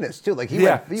got the anus too. Like he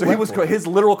yeah. went, So he was. His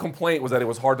literal complaint was that it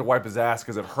was hard to wipe his ass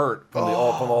because it hurt from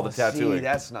all the tattooing. See,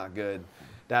 that's not good.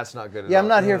 That's not good at Yeah, all. I'm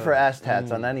not here for ass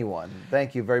tats on anyone.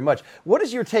 Thank you very much. What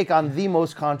is your take on the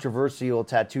most controversial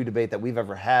tattoo debate that we've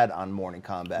ever had on Morning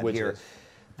Combat Which here? is?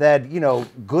 That,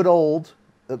 good old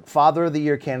Father of the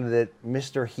Year candidate,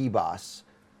 Mr. Hebos,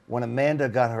 when Amanda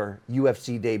got her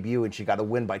UFC debut and she got a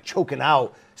win by choking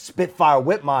out Spitfire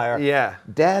Whitmire. Yeah.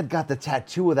 Dad got the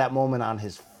tattoo of that moment on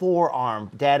his forearm,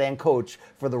 dad and coach,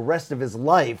 for the rest of his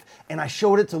life. And I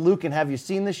showed it to Luke and have you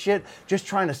seen this shit? Just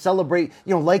trying to celebrate,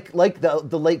 like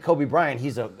the late Kobe Bryant,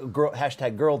 he's a girl,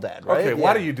 #girl dad, right? Okay,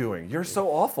 what are you doing? You're so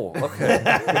awful. Okay.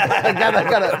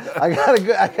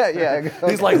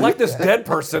 He's like this dead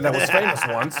person that was famous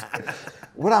once.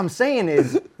 What I'm saying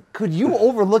is, could you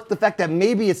overlook the fact that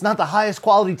maybe it's not the highest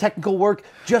quality technical work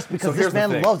just because this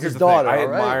man loves his daughter? I all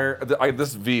right? admire.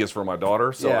 This V is for my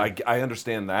daughter, so Yeah. I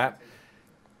understand that.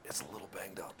 It's a little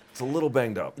banged up. It's a little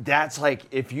banged up. That's like,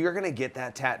 if you're gonna get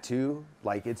that tattoo,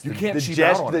 like it's You can't cheap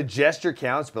out on the it. gesture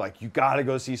counts, but like you gotta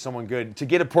go see someone good. To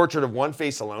get a portrait of one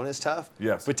face alone is tough.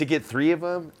 Yes. But to get 3 of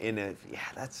them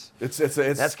that's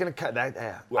It's gonna cut that.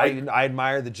 Yeah. Well, I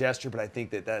admire the gesture, but I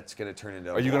think that's gonna turn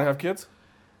into. Are you gonna have kids?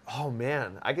 Oh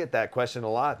man, I get that question a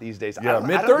lot these days. Yeah, I don't-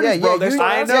 mid-30s, bro. They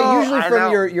start I asking. know, usually I from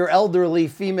know. your elderly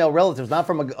female relatives, not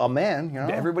from a man.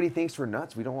 Everybody thinks we're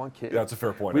nuts. We don't want kids. Yeah, that's a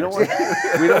fair point. We don't want.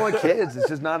 We don't want kids. It's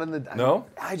just not in the. No?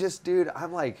 I just, dude.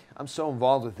 I'm so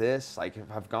involved with this. Like, if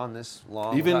I've gone this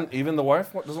long. Even the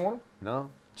wife doesn't want them? No.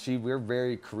 We're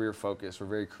very career focused. We're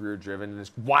very career driven. And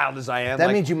as wild as I am, That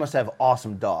like, means you must have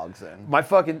awesome dogs then. my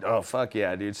fucking fuck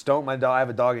yeah, dude. My dog. I have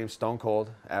a dog named Stone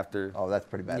Cold. After. Oh, that's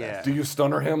pretty badass. Yeah. Do you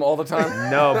stunner him all the time?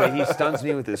 No, but he stuns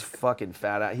me with his fucking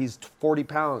fat ass. He's 40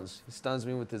 pounds. He stuns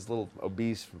me with his little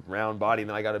obese round body. And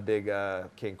then I got a big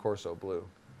King Corso blue.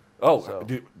 Oh, So-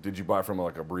 did you buy from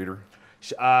like a breeder?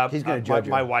 He's gonna judge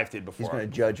my you. wife did before. He's gonna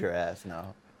judge your ass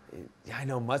now. Yeah, I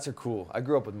know mutts are cool. I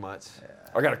grew up with mutts.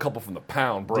 I got a couple from the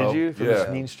pound, bro. Did you? From yeah.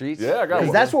 the mean streets? Yeah, I got 'Cause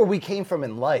one. that's where we came from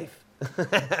in life.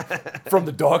 From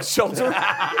the dog shelter?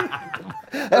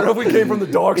 I don't know if we came from the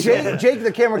dog shelter. Jake,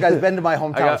 the camera guy's been to my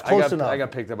hometown. It's close enough. I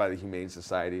got picked up by the Humane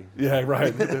Society. Yeah,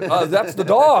 right. That's the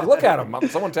dog. Look at him.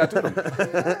 Someone tattooed him.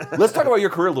 Let's talk about your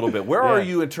career a little bit. Where are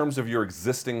you in terms of your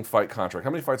existing fight contract?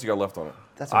 How many fights you got left on it?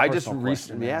 That's a I just personal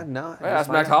recently, question, yeah, man. no. I asked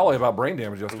Max Holloway about brain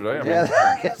damage yesterday. I mean,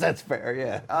 Yeah, I guess that's fair.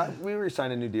 Yeah. We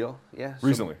re-signed a new deal. Yeah. So-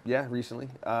 Recently? Yeah, recently.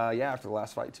 Yeah, after the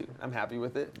last fight too. I'm happy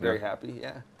with it. Very happy.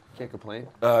 Yeah. Can't complain.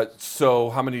 So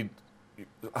how many?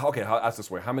 Okay, I'll ask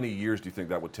this way: how many years do you think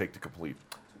that would take to complete?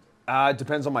 It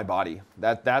depends on my body.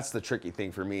 That's the tricky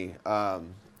thing for me. Are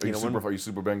you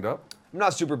super banged up? I'm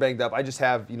not super banged up. I just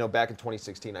have, back in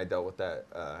 2016, I dealt with that.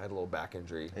 I had a little back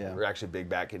injury, or actually a big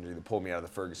back injury that pulled me out of the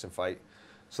Ferguson fight.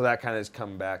 So that kind of has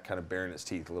come back, kind of bearing its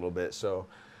teeth a little bit. So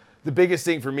the biggest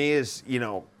thing for me is,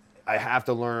 I have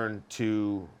to learn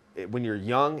to, when you're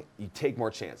young, you take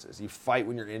more chances. You fight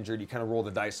when you're injured. You kind of roll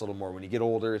the dice a little more. When you get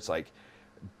older, it's like,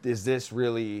 is this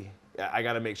really, I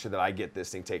got to make sure that I get this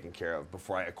thing taken care of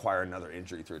before I acquire another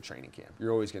injury through a training camp.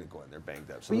 You're always going to go in there banged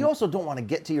up. So but you also don't want to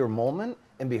get to your moment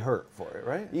and be hurt for it,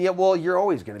 right? Yeah, well, you're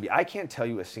always going to be. I can't tell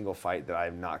you a single fight that I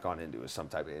have not gone into with some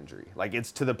type of injury. Like,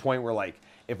 it's to the point where, like,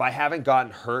 if I haven't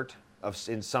gotten hurt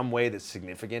in some way that's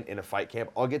significant in a fight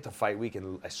camp, I'll get to fight week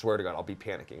and I swear to God, I'll be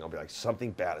panicking. I'll be like,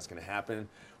 something bad is going to happen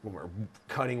when we're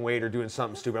cutting weight or doing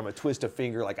something stupid. I'm going to twist a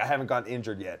finger. Like, I haven't gotten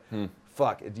injured yet.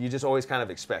 Fuck, you just always kind of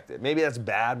expect it. Maybe that's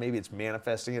bad. Maybe it's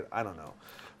manifesting it. I don't know.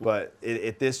 But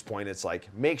at this point, it's like,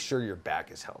 make sure your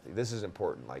back is healthy. This is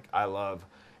important. Like,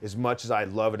 as much as I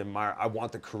love and admire, I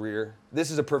want the career. This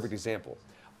is a perfect example.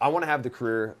 I want to have the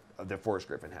career that Forrest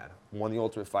Griffin had. Won the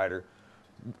Ultimate Fighter,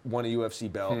 won a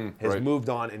UFC belt, has moved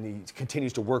on, and he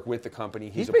continues to work with the company.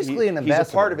 He's basically an ambassador. He's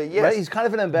a part of it, yes. Right? He's kind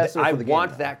of an ambassador for the game. I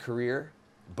want that career,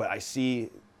 but I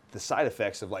see the side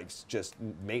effects of like just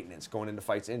maintenance, going into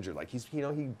fights injured. Like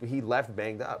he left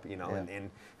banged up, and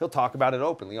he'll talk about it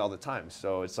openly all the time.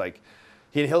 So it's like,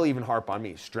 he'll even harp on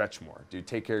me, stretch more, dude,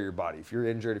 take care of your body. If you're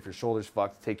injured, if your shoulder's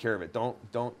fucked, take care of it. Don't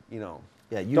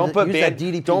don't put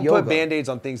Band-Aids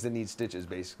on things that need stitches,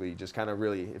 basically. Just kind of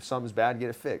really, if something's bad, get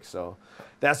it fixed. So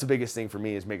that's the biggest thing for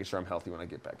me, is making sure I'm healthy when I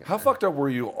get back in. How fucked up were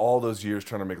you all those years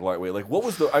trying to make lightweight? Like, what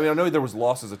was I know there was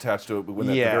losses attached to it at the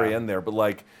very end there, but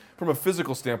like, from a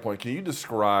physical standpoint, can you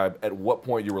describe at what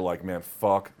point you were like, man,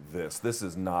 fuck this. This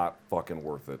is not fucking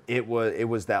worth it? It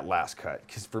was that last cut.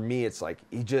 Because for me, it's like,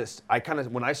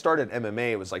 when I started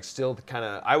MMA, it was like still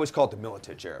I always call it the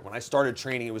Militich era. When I started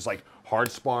training, it was like hard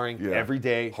sparring every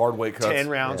day. Hard weight cuts. 10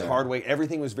 rounds, hard weight.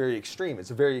 Everything was very extreme. It's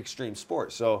a very extreme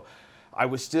sport. So I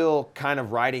was still kind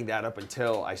of riding that up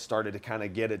until I started to kind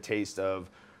of get a taste of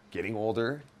getting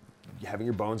older, having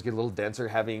your bones get a little denser,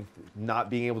 not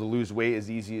being able to lose weight as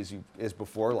easy as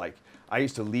before. Like, I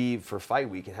used to leave for fight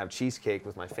week and have cheesecake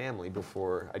with my family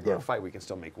before I'd go to fight week and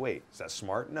still make weight. Is that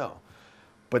smart? No.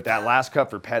 But that last cut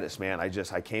for Pettis, man, I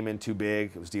came in too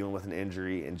big. I was dealing with an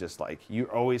injury, and just like, you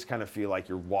always kind of feel like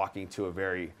you're walking to a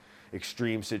very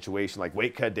extreme situation. Like,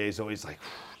 weight cut day is always like,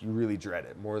 you really dread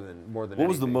it more than What anything.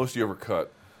 was the most you ever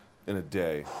cut in a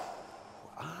day?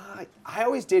 I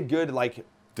always did good, like,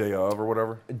 Day of or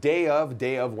whatever? Day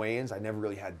of weigh-ins. I never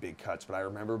really had big cuts, but I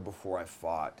remember before I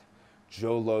fought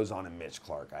Joe Lozon and Mitch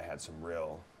Clark, I had some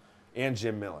and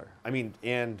Jim Miller. I mean,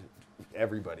 and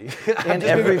everybody. And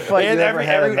every fight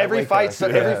every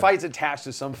fight's attached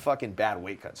to some fucking bad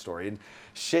weight cut story. And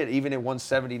shit, even at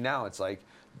 170 now, it's like,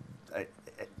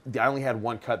 I only had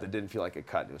one cut that didn't feel like a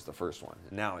cut. It was the first one.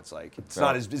 And now it's like, it's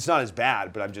not as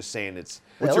bad, but I'm just saying it's.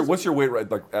 What's your weight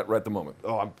right at the moment?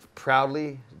 Oh, I'm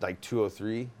proudly like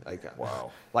 203. Like,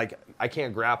 wow. Like, I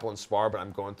can't grapple and spar, but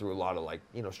I'm going through a lot of like,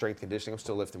 strength conditioning. I'm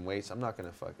still lifting weights. I'm not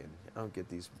gonna I don't get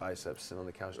these biceps sitting on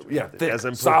the couch. Thick,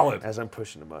 as I'm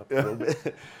pushing them up a little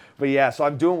bit. But yeah, so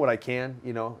I'm doing what I can,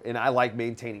 and I like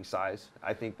maintaining size.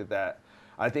 I think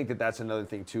that's another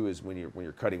thing too, is when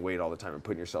you're cutting weight all the time and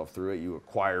putting yourself through it, you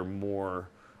acquire more.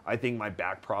 I think my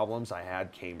back problems I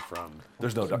had came from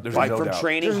There's no doubt.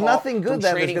 Training. There's nothing good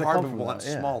that training gonna hard, come but from I'm that,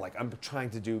 yeah. small. Like, I'm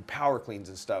trying to do power cleans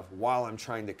and stuff while I'm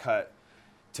trying to cut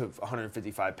to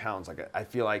 155 pounds. Like, I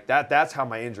feel like that's how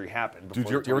my injury happened. Dude,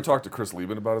 you ever talk to Chris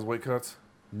Lieben about his weight cuts?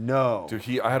 No.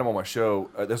 Dude, I had him on my show.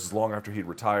 This is long after he'd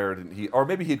retired, and or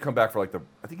maybe he'd come back for like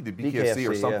I think he did BKFC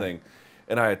or something. Yeah.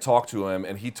 And I had talked to him,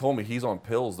 and he told me he's on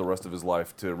pills the rest of his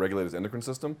life to regulate his endocrine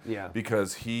system. Yeah.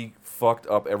 Because he fucked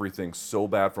up everything so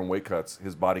bad from weight cuts,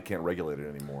 his body can't regulate it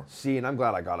anymore. See, and I'm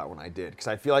glad I got out when I did, because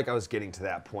I feel like I was getting to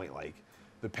that point. Like,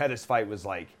 the Pettis fight was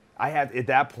like,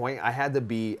 everything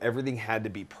had to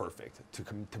be perfect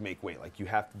to make weight. Like, you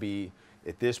have to be,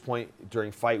 at this point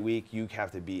during fight week, you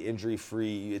have to be injury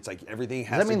free. It's like everything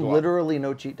has to go. Does that mean literally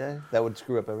no cheat day? That would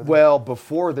screw up everything. Well,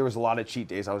 before there was a lot of cheat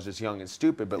days. I was just young and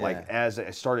stupid. But like, as I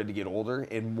started to get older,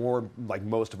 and more, like,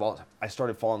 most of all, I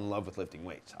started falling in love with lifting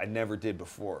weights. I never did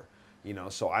before.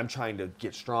 So I'm trying to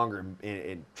get stronger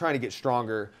and trying to get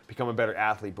stronger, become a better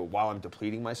athlete. But while I'm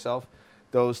depleting myself,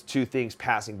 those two things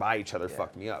passing by each other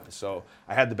fucked me up. So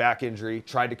I had the back injury,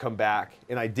 tried to come back,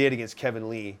 and I did against Kevin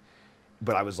Lee.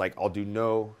 But I was like, I'll do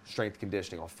no strength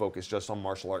conditioning. I'll focus just on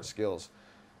martial arts skills.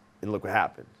 And look what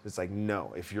happened. It's like,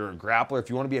 no. If you're a grappler, if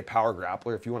you want to be a power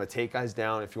grappler, if you want to take guys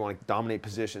down, if you want to dominate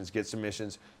positions, get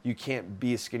submissions, you can't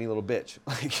be a skinny little bitch.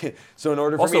 Like, so in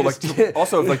order for me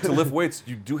to lift weights,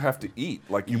 you do have to eat.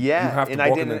 Like, you have to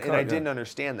walk in and cut. I didn't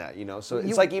understand that, So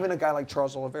it's like even a guy like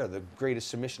Charles Oliveira, the greatest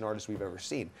submission artist we've ever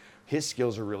seen. His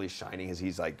skills are really shining as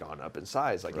he's like gone up in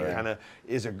size. Like, it kind of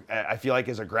is I feel like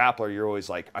as a grappler, you're always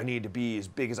like, I need to be as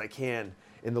big as I can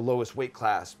in the lowest weight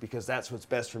class, because that's what's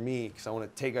best for me, because I want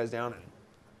to take guys down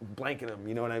and blanking them.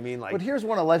 You know what I mean? Like, But here's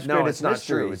one of life's no, greatest it's not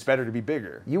mysteries. true. It's better to be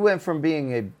bigger. You went from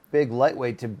being a big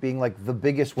lightweight to being like the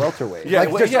biggest welterweight. Yeah,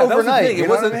 like, just that was the overnight. thing. you It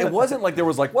know what wasn't. I mean? It wasn't like there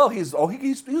was like, well, he's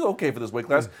okay for this weight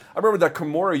class. I remember that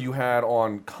Kimura you had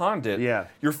on Condit. Yeah.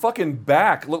 Your fucking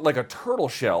back looked like a turtle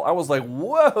shell. I was like,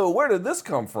 whoa, where did this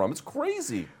come from? It's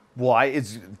crazy. Well,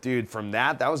 dude, from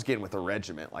that was getting with a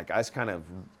regiment. Like, I was kind of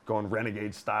going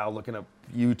renegade style, looking up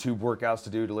YouTube workouts to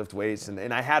do to lift weights.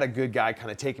 And I had a good guy kind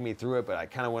of taking me through it, but I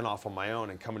kind of went off on my own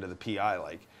and coming to the PI,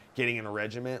 like, getting in a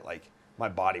regiment, like, my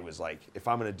body was like, if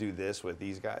I'm going to do this with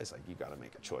these guys, like, you got to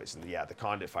make a choice. And yeah, the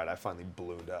Condit fight, I finally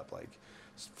ballooned up, like,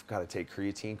 got to take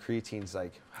creatine. Creatine's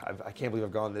like, I can't believe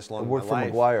I've gone this long in my Word from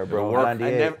life. McGuire, bro.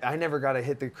 I never got to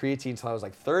hit the creatine until I was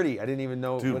like 30. I didn't even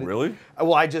know. Dude, really?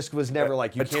 Well, I just was never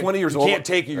like, you at can't, 20 years you old, can't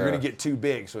take it, you're going to get too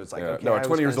big. So it's like, okay. No, at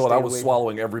 20 years old, I was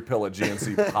swallowing every pill at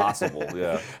GNC possible.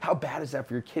 Yeah. How bad is that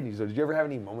for your kidneys, though? Did you ever have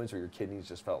any moments where your kidneys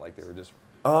just felt like they were just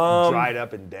dried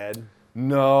up and dead?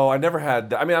 No, I never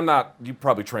had. I mean, you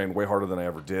probably trained way harder than I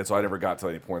ever did, so I never got to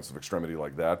any points of extremity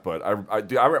like that. But I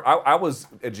was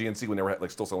at GNC when they were like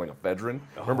still selling ephedrine.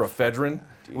 Remember ephedrine?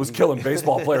 It was killing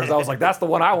baseball players. I was like, that's the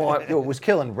one I want. Yo, it was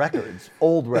killing records,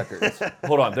 old records.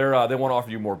 Hold on, they want to offer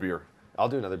you more beer. I'll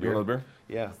do another beer. You want another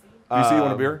beer? Yeah. You see, you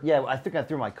want a beer? Yeah, I think I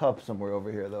threw my cup somewhere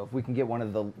over here though. If we can get one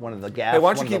of the gas. Hey,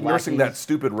 why don't you keep nursing that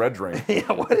stupid red drink?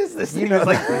 Yeah, what is this? You know,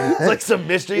 it's like some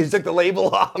mystery. You took the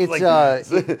label off. It's like,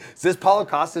 is this Paulo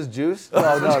Costa's juice? No.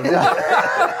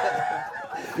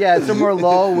 Yeah, it's a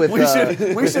Merlot with.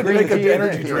 We should green make an tea in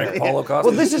energy it. drink, Paulo Costa.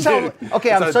 Well, this is how.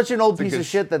 Okay, I'm such an old it's a piece good of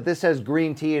shit that this has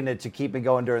green tea in it to keep me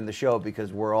going during the show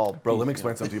because we're all. Bro, let me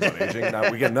explain something to you about aging.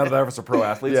 Now, we get none of that of us are pro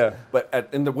athletes. Yeah. But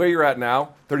in the way you're at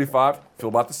now, 35, feel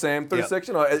about the same. 36,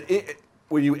 you know,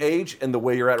 when you age and the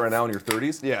way you're at right now in your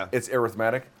 30s, Yeah. it's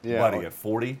arithmetic. Yeah. Buddy, at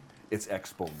 40, it's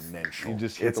exponential. You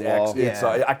just hit it's the wall.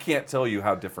 I can't tell you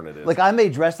how different it is. Like I may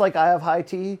dress like I have high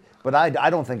tea, but I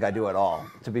don't think I do at all.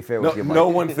 To be fair with you, Mike. no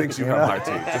one thinks you have high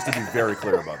tea, just to be very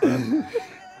clear about that.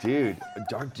 Dude,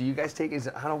 do you guys take?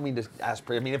 I don't mean to ask.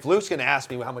 I mean, if Luke's gonna ask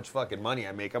me how much fucking money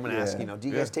I make, I'm gonna ask. Do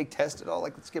you guys take tests at all?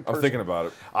 Like, let's get. I'm personal. thinking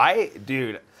about it.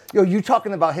 Dude. Yo, you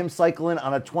talking about him cycling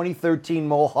on a 2013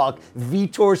 Mohawk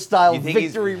Vitor style You think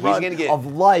victory he's run gonna get-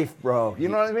 of life, bro? You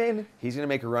know what I mean? He's gonna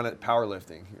make a run at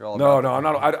powerlifting. You're all No, about I'm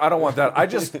not. I don't want that. I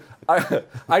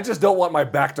just don't want my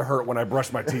back to hurt when I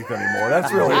brush my teeth anymore.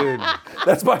 That's really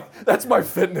that's my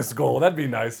fitness goal. That'd be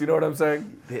nice. You know what I'm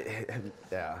saying?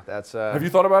 Yeah, that's. Have you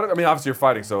thought about it? I mean, obviously you're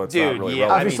fighting, so it's not Dude, really yeah.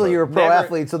 relevant. Obviously, you're a pro never-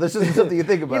 athlete, so this isn't something you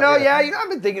think about. I've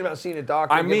been thinking about seeing a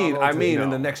doctor. I and getting mean, on Welterweight. in No.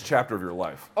 the next chapter of your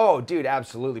life. Oh, dude,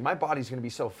 absolutely. My body's gonna be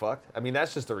so fucked. I mean,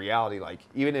 that's just the reality. Like,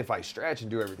 even if I stretch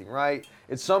and do everything right,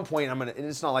 at some point and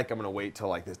it's not like I'm gonna wait till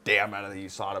like this day I'm out of the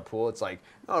USADA pool. It's like,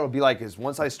 no, it'll be like is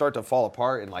once I start to fall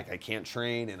apart and like I can't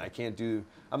train and I can't do.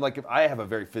 I'm like, if I have a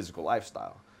very physical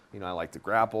lifestyle. You know, I like to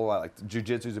grapple.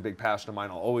 Jiu-jitsu is a big passion of mine.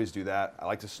 I'll always do that. I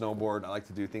like to snowboard. I like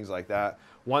to do things like that.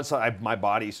 Once my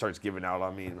body starts giving out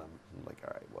on me, and I'm like,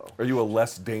 all right, well. Are you a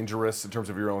less dangerous in terms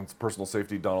of your own personal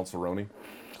safety, Donald Cerrone?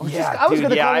 I was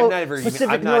going to call him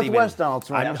Pacific Northwest Donald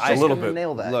Cerrone. I was just going to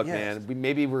nail that. Look, Yes. man,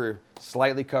 maybe we're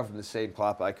slightly cut from the same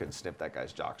cloth, but I couldn't snip that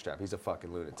guy's jockstrap. He's a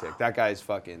fucking lunatic. That guy's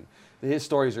fucking. His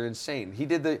stories are insane. He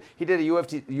did a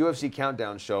UFC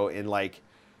countdown show in like.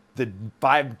 The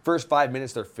first 5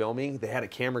 minutes they're filming, they had a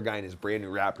camera guy in his brand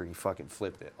new Raptor and he fucking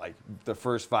flipped it. Like the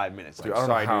first 5 minutes. Like, Dude, I don't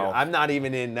sorry, know how. dude, I'm not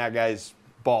even in that guy's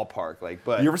ballpark. Like,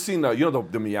 but You ever seen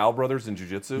the Meow brothers in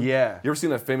jiu-jitsu? Yeah. You ever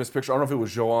seen that famous picture? I don't know if it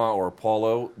was Joan or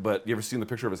Paulo, but you ever seen the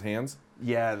picture of his hands?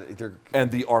 yeah, they're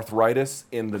And the arthritis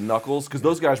in the knuckles? Because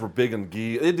those guys were big in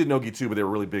gi. They did no gi too, but they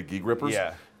were really big gi grippers.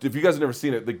 Yeah. If you guys have never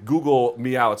seen it, Google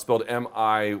Meow. It's spelled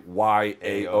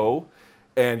Miyaao.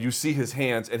 And you see his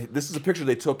hands, and this is a picture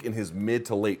they took in his mid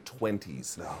to late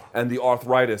 20s. No. And the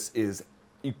arthritis is,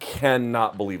 you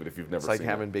cannot believe it if you've never It's like seen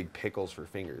having it. big pickles for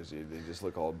fingers, dude. They just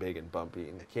look all big and bumpy,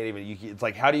 and you can't even. It's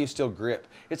like, how do you still grip?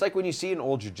 It's like when you see an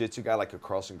old jiu-jitsu guy like a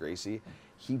Carlson Gracie,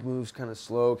 he moves kind of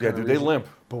slow. Yeah, dude, they limp.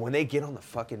 But when they get on the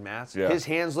fucking mats, Yeah. his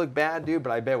hands look bad, dude.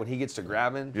 But I bet when he gets to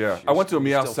grabbing, Yeah, I went to a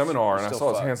Meow seminar and I saw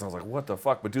his hands and I was like, what the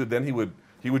fuck? But dude, then he would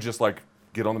just like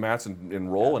get on the mats and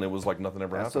roll, and it was like nothing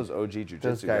ever That's happened. those OG jiu-jitsu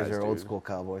Those guys are dude. old school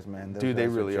cowboys, man. Those Dude, they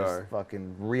guys really just are.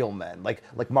 fucking real men. Like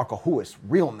Marco Huis,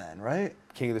 real men, right?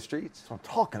 King of the streets. That's what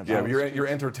I'm talking about. Yeah, but you're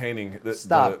entertaining.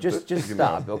 Stop. Just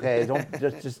stop, okay? Don't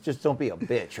just don't be a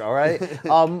bitch, all right?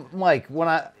 Mike,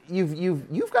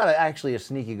 you've got actually a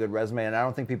sneaky good resume, and I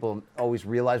don't think people always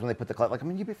realize when they put the clip. Like, I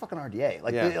mean, you'd be fucking RDA,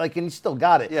 and you still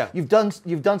got it. Yeah. You've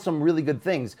done some really good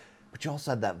things. But you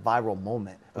also had that viral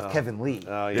moment with Kevin Lee.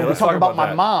 Oh, yeah. You were let's talking talk about my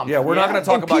that. mom. Yeah, we're not going to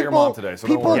talk And about your mom people- today, so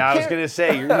don't people worry. Yeah, I was care- gonna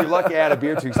say you're lucky I had a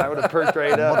beer too, because I would have perked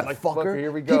right up. Like, Motherfucker.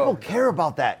 here we go. People care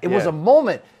about that. It was Yeah. a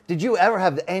moment. Did you ever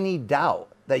have any doubt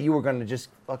that you were going to just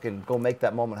fucking go make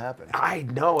that moment happen? I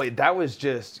know that was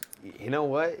just, you know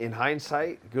what? In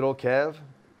hindsight, good old Kev,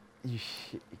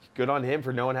 good on him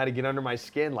for knowing how to get under my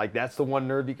skin. Like, that's the one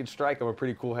nerve you can strike. I'm a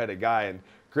pretty cool-headed guy, and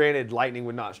granted, lightning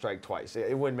would not strike twice.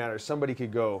 It wouldn't matter. Somebody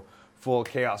could go full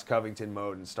Chaos Covington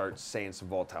mode and start saying some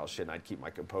volatile shit, and I'd keep my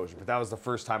composure. But that was the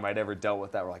first time I'd ever dealt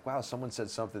with that. We're like, wow, someone said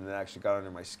something that actually got under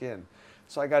my skin.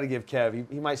 So I got to give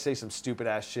Kev. He might say some stupid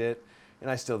ass shit, and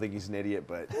I still think he's an idiot,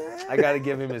 but I got to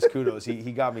give him his kudos.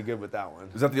 He got me good with that one.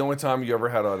 Is that the only time you ever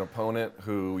had an opponent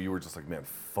who you were just like, man,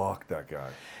 fuck that guy?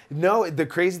 No, the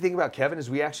crazy thing about Kevin is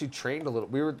we actually trained a little.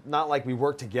 We were not like we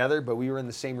worked together, but we were in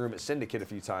the same room at Syndicate a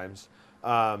few times.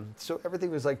 So everything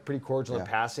was like pretty cordial in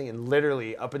passing, and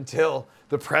literally up until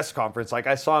the press conference, like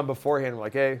I saw him beforehand,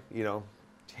 like, hey, you know,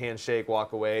 handshake,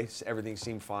 walk away, everything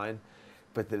seemed fine.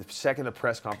 But the second the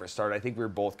press conference started, I think we were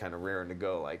both kind of raring to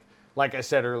go. Like I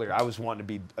said earlier, I was wanting to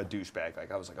be a douchebag.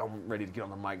 Like I was like, I'm ready to get on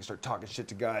the mic and start talking shit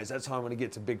to guys. That's how I'm gonna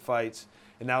get to big fights.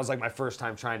 And that was like my first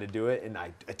time trying to do it, and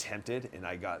I attempted, and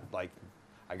I got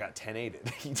 10-8'd.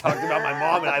 He talked about my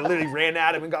mom, and I literally ran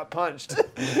at him and got punched.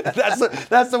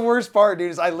 That's the worst part,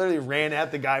 dude. Is I literally ran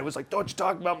at the guy. It was like, don't you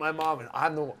talk about my mom? And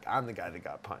I'm the guy that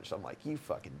got punched. I'm like, you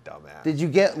fucking dumbass. Did you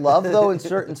get love, though, in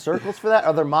certain circles for that?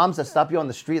 Are there moms that stop you on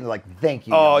the street and they're like, thank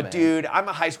you, Oh, young man? dude, I'm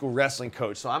a high school wrestling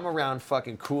coach, so I'm around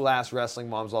fucking cool-ass wrestling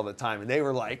moms all the time, and they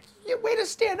were like, yeah, way to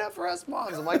stand up for us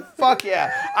moms. I'm like, fuck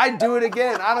yeah, I'd do it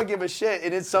again. I don't give a shit.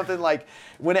 And it's something like,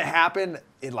 when it happened,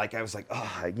 I was like,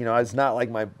 oh, you know, it's not like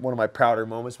one of my prouder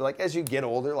moments, but like as you get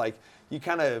older, like you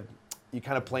kind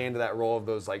of play into that role of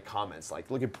those like comments. Like,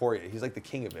 look at Poirier, he's like the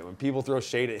king of it. When people throw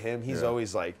shade at him, he's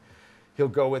always like, he'll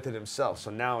go with it himself.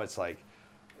 So now it's like,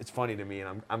 it's funny to me,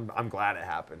 and I'm glad it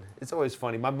happened. It's always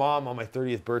funny. My mom on my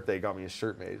 30th birthday got me a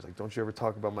shirt made. She's like, don't you ever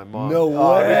talk about my mom. No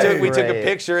way. We took a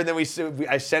picture, and then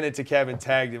I sent it to Kevin,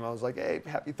 tagged him. I was like, hey,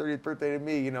 happy 30th birthday to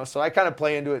me, you know. So I kind of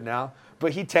play into it now.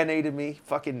 But he 10-8'd me,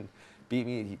 fucking beat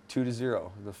me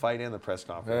 2-0 in the fight and the press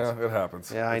conference. Yeah, it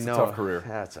happens. Yeah, it's I know. a tough career.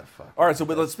 That's a fuck. All right, so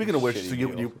but speaking of which, shitty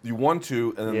so deal. you won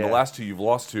 2, and then the last 2 you've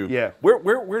lost 2. Yeah.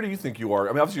 Where do you think you are?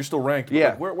 I mean, obviously you're still ranked. But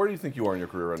Yeah. like, where do you think you are in your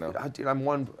career right now? Dude,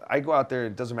 I go out there.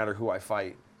 It doesn't matter who I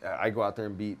fight. I go out there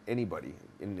and beat anybody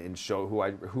and show who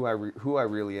I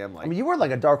really am. Like, I mean, you were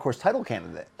like a dark horse title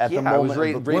candidate at the I moment. was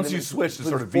rated Once you switched to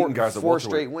sort of beating guys at four welterweight.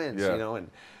 straight wins, Yeah. you know, and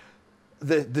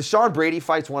the Sean Brady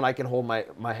fight's one I can hold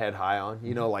my head high on.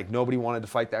 You know, like nobody wanted to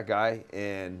fight that guy,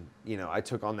 and you know I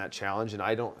took on that challenge, and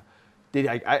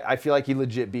I feel like he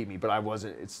legit beat me, but I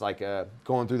wasn't. It's like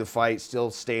going through the fight, still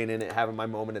staying in it, having my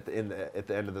moment at the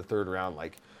end of the third round,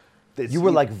 like. You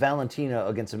were like Valentina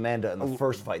against Amanda in the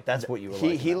first fight. That's what you were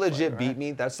like. He legit beat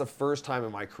me. That's the first time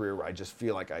in my career where I just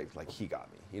feel like he got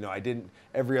me. You know, I didn't.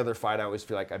 Every other fight, I always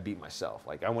feel like I beat myself.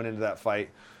 Like I went into that fight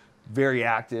very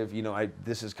active. You know,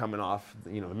 this is coming off.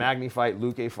 You know, the Magny fight,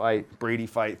 Luque fight, Brady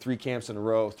fight, 3 camps in a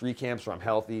row. 3 camps where I'm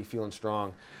healthy, feeling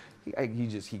strong.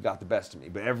 He got the best of me.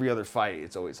 But every other fight,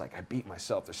 it's always like I beat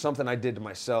myself. There's something I did to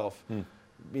myself. I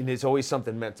mean, it's always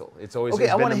something mental. It's always Okay,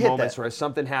 I been wanna the hit moments that. where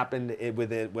something happened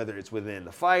whether it's within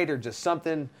the fight or just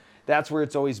something. That's where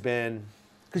it's always been.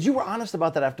 Because you were honest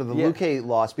about that after the Yeah. Luque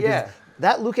loss. Because Yeah.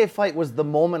 that Luque fight was the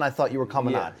moment I thought you were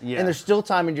coming Yeah, on. yeah. And there's still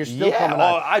time, and you're still coming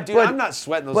oh, on. I'm not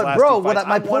sweating those but last bro, 2 fights.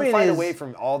 my I'm one point fight is, away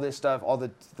from all this stuff, all the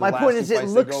my last point 2 is, it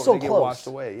fights looked so they get close. washed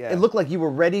away. Yeah. It looked like you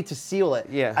were ready to seal it.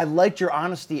 Yeah. I liked your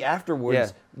honesty afterwards.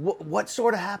 Yeah. What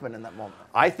sort of happened in that moment?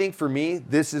 I think for me,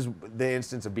 this is the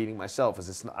instance of beating myself. Is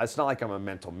it's not like I'm a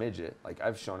mental midget. Like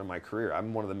I've shown in my career,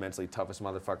 I'm one of the mentally toughest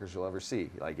motherfuckers you'll ever see.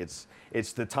 Like it's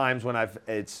the times when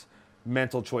it's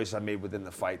mental choices I made within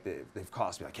the fight that they've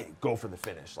cost me. Like, hey, go for the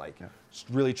finish. Like just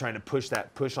really trying to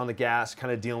push on the gas,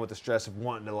 kind of dealing with the stress of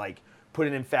wanting to like put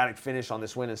an emphatic finish on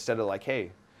this win instead of like,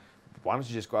 hey, why don't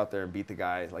you just go out there and beat the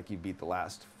guy like you beat the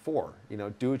last 4? You know,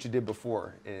 do what you did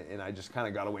before. And I just kind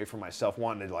of got away from myself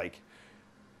wanting to like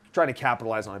trying to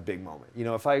capitalize on a big moment. You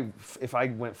know, if I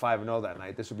went 5-0 that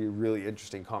night, this would be a really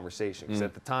interesting conversation. Because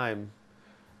at the time,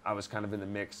 I was kind of in the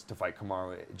mix to fight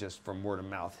Kamaru just from word of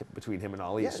mouth between him and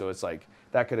Ali. Yeah. So it's like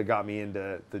that could have got me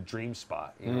into the dream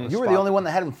spot. You know, You were the only one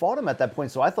that hadn't fought him at that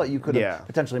point, so I thought you could have Yeah.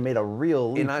 potentially made a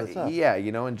real leap to the top. yeah,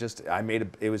 you know, and just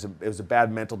it was a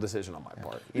bad mental decision on my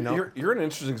part. You know, You're in an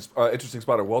interesting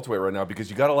spot at welterweight right now because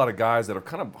you got a lot of guys that have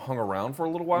kind of hung around for a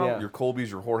little while. Yeah. Your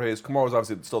Colbys, your Jorge's. Kamaru's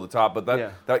obviously still the top, but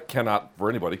that cannot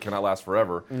last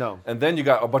forever. No. And then you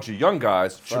got a bunch of young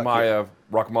guys: Chimaev,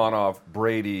 Rachmanov,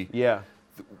 Brady. yeah.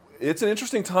 It's an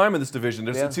interesting time in this division.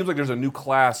 It seems like there's a new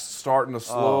class starting to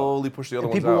slowly push the other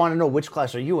ones out. People want to know which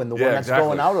class are you in, the one that's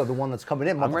going out or the one that's coming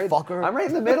in, motherfucker. I'm right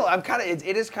in the middle.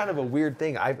 It is kind of a weird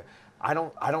thing. I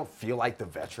don't feel like the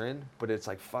veteran, but it's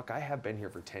like, fuck, I have been here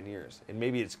for 10 years. And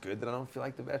maybe it's good that I don't feel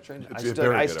like the veteran.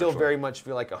 I still very much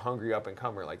feel like a hungry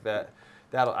up-and-comer like that.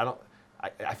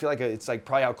 I feel like it's like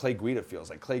probably how Clay Guida feels.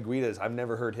 Like Clay Guida, I've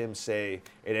never heard him say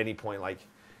at any point like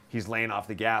he's laying off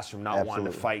the gas from not wanting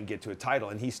to fight and get to a title.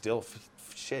 And he still,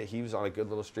 he was on a good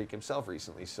little streak himself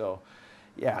recently. So,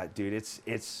 yeah, dude,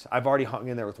 it's. I've already hung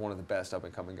in there with one of the best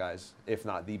up-and-coming guys, if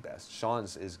not the best.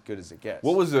 Sean's as good as it gets.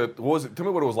 What was it? Tell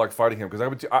me what it was like fighting him, because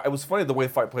it was funny the way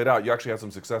the fight played out. You actually had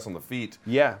some success on the feet.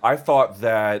 Yeah. I thought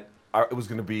that it was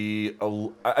going to be.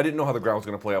 I didn't know how the ground was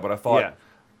going to play out, but I thought. Yeah.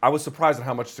 I was surprised at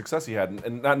how much success he had,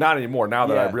 and not anymore. Now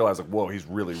that I realize, like, whoa, he's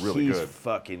really good.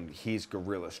 He's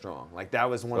gorilla strong. Like that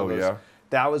was one of those. Yeah?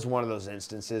 That was one of those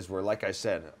instances where, like I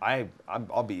said,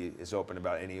 I'll be as open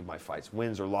about any of my fights,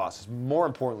 wins or losses. More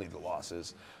importantly, the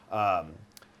losses. I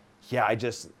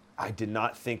did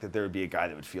not think that there would be a guy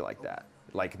that would feel like that.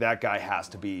 Like that guy has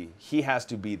to be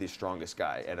the strongest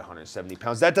guy at 170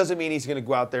 pounds. That doesn't mean he's going to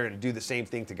go out there and do the same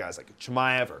thing to guys like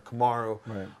Chimaev or Kamaru.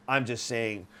 Right. I'm just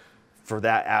saying, for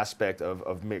that aspect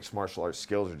of mixed martial arts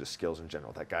skills or just skills in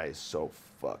general, that guy is so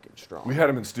fucking strong. We had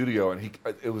him in studio, and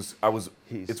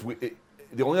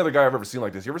the only other guy I've ever seen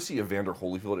like this. You ever see Evander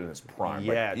Holyfield in his prime?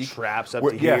 Yeah, like traps up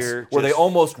to here. Where they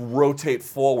almost rotate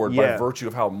forward by virtue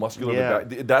of how muscular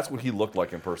the guy. That's what he looked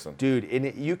like in person. Dude,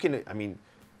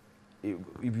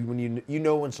 when you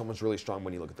know when someone's really strong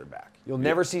when you look at their back. You'll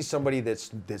never see somebody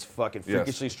that's fucking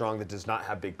freakishly strong that does not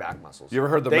have big back muscles. You ever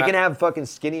heard they can have fucking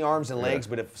skinny arms and legs,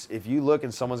 but if you look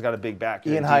and someone's got a big back,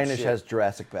 Ian Heinisch has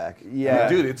Jurassic back. Yeah,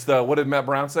 dude, it's what did Matt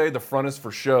Brown say? The front is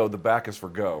for show, the back is for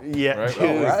go. Yeah, right?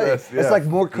 Dude, it's like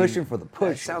more cushion for the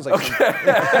push. Sounds like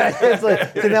it's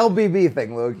an LBB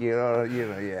thing, Luke. You know,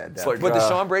 yeah. But the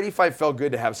Sean Brady fight felt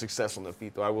good to have success on the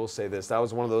feet, though. I will say this: that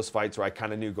was one of those fights where I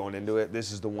kind of knew going into it,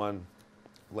 this is the one.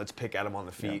 Let's pick at him on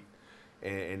the feet,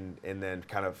 and then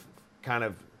kind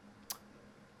of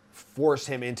force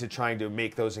him into trying to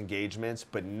make those engagements,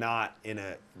 but not in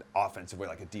an offensive way,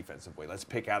 like a defensive way. Let's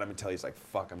pick at him until he's like,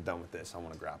 "Fuck, I'm done with this. I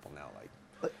want to grapple now."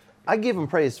 Like, I give him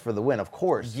praise for the win, of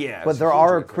course. Yeah, but there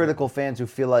are critical fans who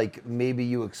feel like maybe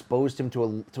you exposed him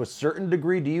to a certain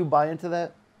degree. Do you buy into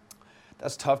that?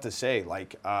 That's tough to say.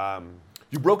 Like.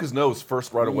 You broke his nose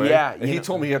first right away. Yeah, and he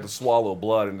told me he had to swallow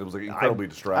blood, and it was like incredibly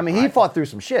distracting. I mean, he fought through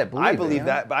some shit. I believe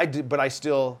that, but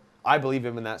I believe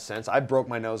him in that sense. I broke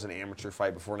my nose in an amateur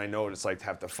fight before, and I know what it's like to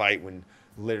have to fight when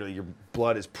literally your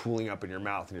blood is pooling up in your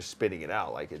mouth and you're spitting it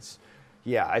out. Like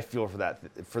I feel for that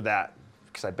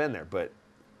because I've been there, but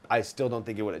I still don't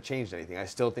think it would have changed anything. I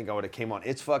still think I would have came on.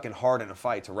 It's fucking hard in a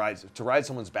fight to ride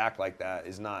someone's back like that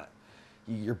is not.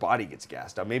 Your body gets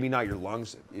gassed out. Maybe not your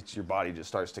lungs. It's your body just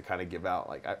starts to kind of give out.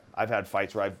 Like I've had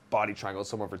fights where I've body triangled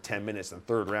someone for 10 minutes, and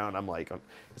third round I'm like,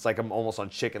 it's like I'm almost on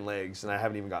chicken legs, and I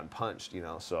haven't even gotten punched.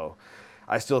 So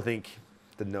I still think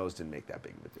the nose didn't make that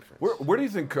big of a difference. Where do you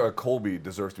think Colby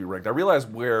deserves to be ranked? I realize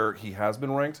where he has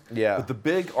been ranked. Yeah. But the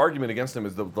big argument against him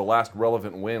is the last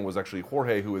relevant win was actually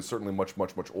Jorge, who is certainly much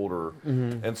older,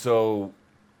 and so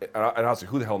and honestly,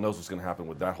 who the hell knows what's going to happen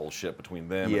with that whole shit between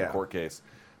them and the court case,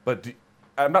 but.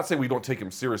 I'm not saying we don't take him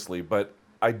seriously, but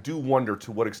I do wonder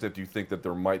to what extent do you think that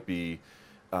there might be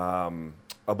a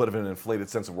bit of an inflated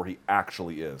sense of where he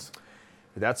actually is?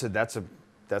 That's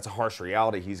a harsh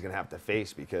reality he's going to have to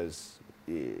face because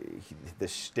the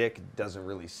shtick doesn't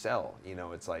really sell.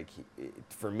 It's like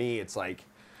for me, it's like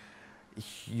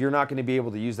you're not going to be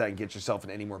able to use that and get yourself in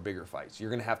any more bigger fights. You're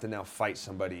going to have to now fight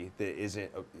somebody that has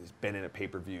been in a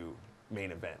pay-per-view main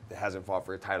event that hasn't fought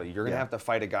for a title. You're going to have to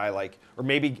fight a guy like, or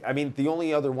maybe, the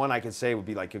only other one I could say would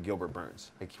be like a Gilbert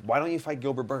Burns. Like, why don't you fight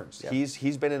Gilbert Burns? Yeah.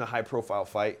 He's been in a high-profile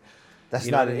fight. That's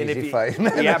not an easy fight.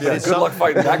 Yeah, but it's good luck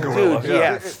fighting that gorilla.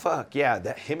 Dude, fuck,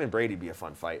 that him and Brady be a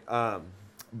fun fight.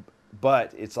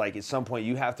 But it's like at some point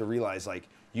you have to realize like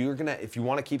if you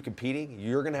want to keep competing,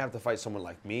 you're gonna have to fight someone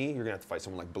like me. You're gonna have to fight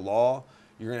someone like Bilal.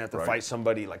 You're gonna have to fight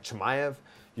somebody like Chimaev.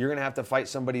 You're gonna have to fight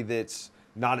somebody that's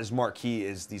not as marquee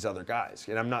as these other guys.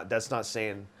 And that's not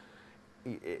saying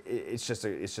it's just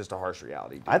a harsh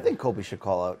reality. Dude. I think Colby should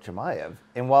call out Chimaev.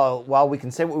 And while we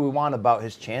can say what we want about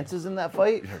his chances in that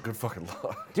fight, good fucking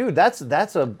luck. Dude, that's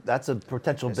a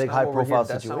potential big high profile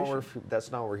situation.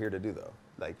 That's not what we're here to do though.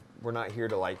 Like we're not here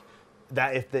to like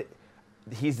that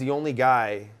he's the only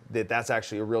guy that's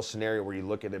actually a real scenario where you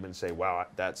look at him and say, wow,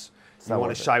 you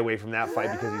want to shy away from that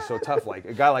fight because he's so tough. Like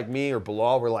a guy like me or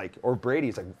Bilal or Brady,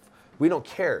 it's like we don't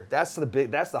care. That's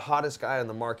the hottest guy on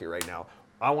the market right now.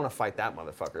 I want to fight that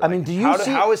motherfucker. I mean, do you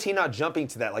how is he not jumping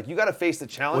to that? Like, you got to face the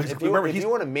challenge. Well, if you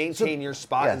want to maintain your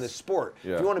spot in the sport,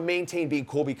 Yeah. if you want to maintain being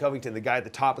Colby Covington, the guy at the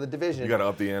top of the division, You got to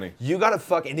up the ante. you got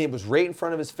to and it was right in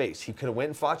front of his face. He could have went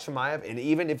and fought Chimaev, and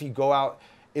even if you go out,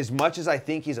 as much as I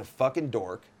think he's a fucking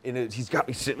dork, and he's got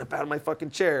me sitting up out of my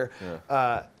fucking chair,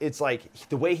 it's like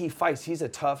the way he fights, he's a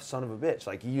tough son of a bitch.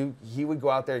 Like he would go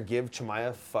out there and give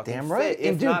Chimaev fucking Damn right. fit,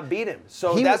 if Dude, not beat him.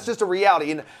 So that's just a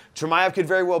reality. And Chimaev could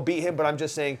very well beat him, but I'm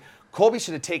just saying Colby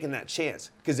should have taken that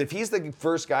chance. Because if he's the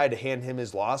first guy to hand him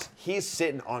his loss, he's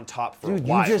sitting on top for a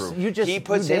while. He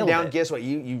puts him down, guess what?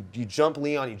 You jump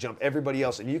Leon, you jump everybody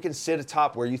else, and you can sit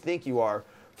atop where you think you are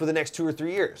for the next 2 or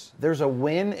 3 years. There's a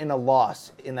win and a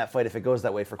loss in that fight if it goes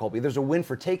that way for Colby. There's a win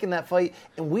for taking that fight,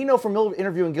 and we know from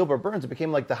interviewing Gilbert Burns, it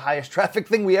became like the highest traffic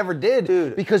thing we ever did,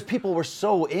 dude, because people were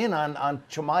so in on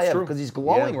Chimaev because he's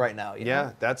glowing right now. You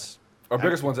know? That's... Our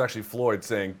biggest one's actually Floyd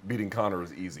saying beating Conor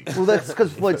is easy. Well, that's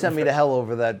because Floyd sent me to hell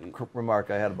over that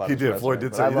remark I had about He his did. resume, Floyd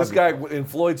did but say I this love guy you. in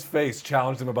Floyd's face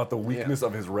challenged him about the weakness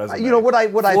of his resume. You know what I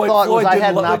thought was I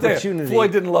had an opportunity.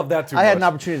 Floyd didn't love that too much. I had an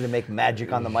opportunity to make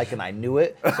magic on the mic and I knew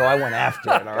it, so I went after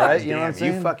it. All right, you know what I'm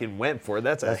saying? You fucking went for it.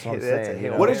 That's what I'm a saying.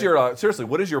 hit. What is your seriously?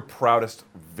 What is your proudest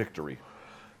victory?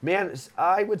 Man,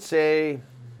 I would say.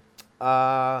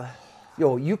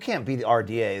 Yo, you can't beat the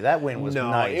RDA. That win was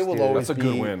nice. It will dude. always That's a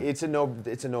be. good win. It's a no.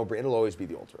 It'll always be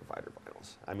the Ultimate Fighter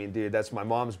finals. I mean, dude, that's my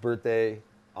mom's birthday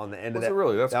on the end of Was that. it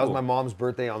really? That's that cool. was my mom's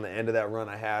birthday on the end of that run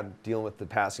I had dealing with the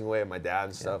passing away of my dad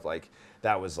and stuff. Like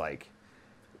that was like.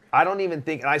 I don't even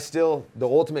think, and I still, the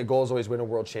ultimate goal is always win a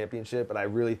world championship, but I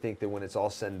really think that when it's all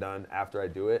said and done after I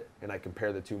do it and I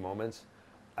compare the two moments,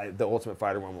 the Ultimate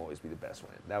Fighter one will always be the best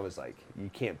win. That was like,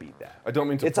 you can't beat that. I don't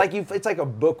mean to. It's like a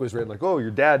book was written like, oh, your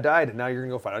dad died and now you're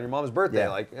gonna go fight on your mom's birthday. Yeah.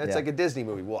 Like it's like a Disney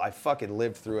movie. Well, I fucking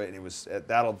lived through it, and it was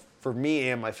that'll for me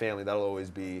and my family that'll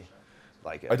always be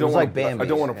like. I don't want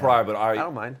to pry, but I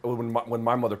don't mind. When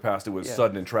my mother passed, it was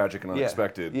sudden and tragic and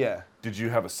unexpected. Yeah. Did you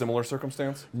have a similar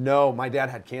circumstance? No, my dad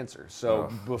had cancer.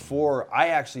 So before, I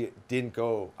actually didn't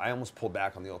go. I almost pulled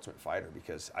back on the Ultimate Fighter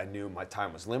because I knew my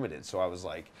time was limited. So I was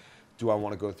like, do I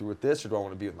want to go through with this or do I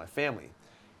want to be with my family?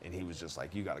 And he was just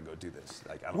like, you got to go do this.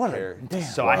 Like, I don't care.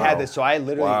 So I had this. So I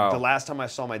literally, the last time I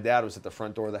saw my dad was at the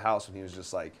front door of the house when he was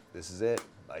just like, this is it.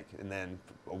 Like, and then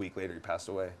a week later he passed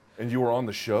away. And you were on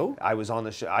the show? I was on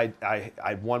the show. I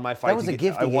won my fight. That was a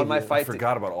gift. I won my fight. I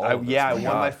forgot about all of this. Yeah, I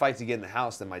won my fight to get in the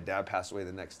house. Then my dad passed away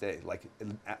the next day, like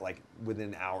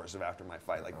within hours of after my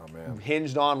fight. Like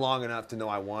hinged on long enough to know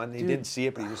I won. He didn't see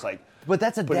it, but he was like. But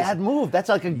that's a dad move. That's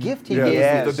like a gift he Yeah, gave.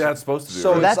 that's what the dad's supposed to do.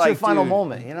 So right? that's like, your final dude,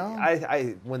 moment, you know?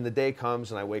 When the day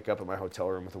comes and I wake up at my hotel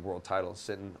room with a world title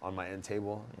sitting on my end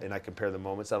table and I compare the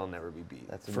moments, that'll never be beat.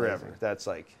 That's forever. amazing. That's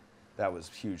like, that was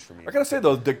huge for me. I gotta say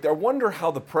though, Dick, I wonder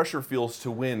how the pressure feels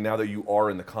to win now that you are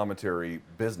in the commentary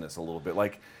business a little bit.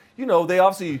 Like, you know, they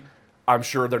obviously, I'm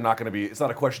sure they're not going to be. It's not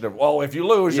a question of, well, if you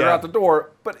lose, you're out the door.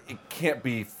 But it can't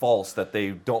be false that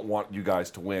they don't want you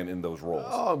guys to win in those roles.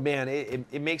 Oh man,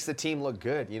 it makes the team look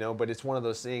good, you know. But it's one of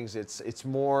those things. It's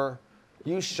more,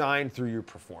 you shine through your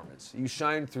performance. You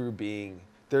shine through being.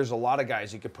 There's a lot of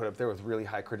guys you could put up there with really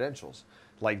high credentials.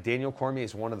 Like Daniel Cormier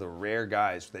is one of the rare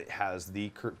guys that has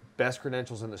the best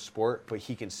credentials in the sport, but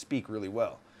he can speak really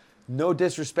well. No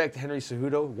disrespect to Henry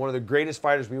Cejudo, one of the greatest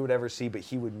fighters we would ever see, but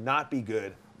he would not be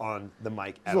good on the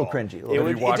mic at all. It's a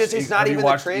little cringy. It's not even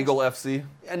the cringe. Eagle FC?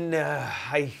 And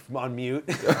I'm on mute.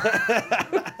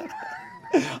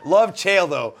 Love Chael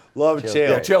though. Love Chael.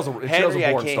 Yeah, Chael's a Henry, born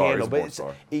I can't star. handle, He's a but born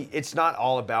star. it's not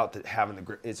all about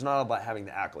it's not all about having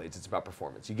the accolades. It's about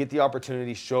performance. You get the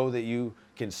opportunity, show that you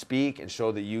can speak, and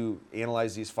show that you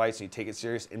analyze these fights and you take it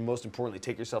serious, and most importantly,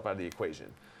 take yourself out of the equation.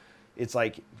 It's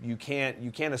like you can't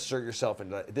assert yourself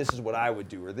into this is what I would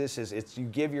do, or this is you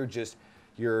give your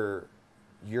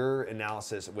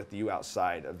analysis with you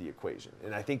outside of the equation,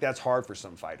 and I think that's hard for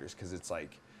some fighters because it's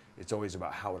like. It's always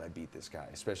about how would I beat this guy,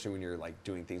 especially when you're like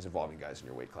doing things involving guys in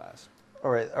your weight class. All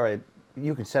right.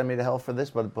 You can send me to hell for this,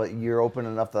 but you're open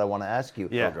enough that I want to ask you.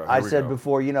 Yeah. Okay, I said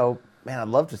before, you know, man, I'd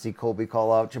love to see Colby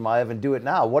call out Chimaev and do it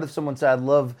now. What if someone said,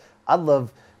 I'd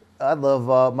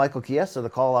love Michael Chiesa to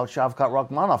call out Shavkat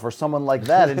Rakhmonov or someone like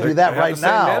that and do that right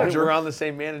now. We're on the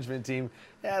same management team.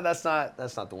 Yeah, that's not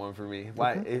the one for me.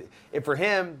 Why? If for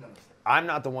him, I'm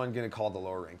not the one going to call the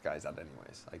lower ranked guys out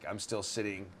anyways. Like I'm still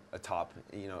sitting atop,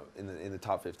 you know, in the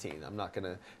top 15. I'm not going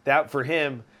to that for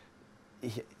him.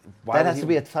 That has to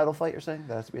be a title fight, you're saying?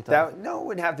 That has to be a title fight? No, it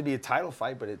wouldn't have to be a title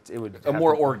fight, but it would A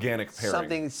more organic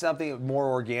pairing. Something more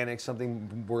organic,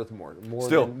 something worth more.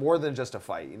 Still. More than just a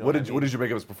fight. You know What I did mean? you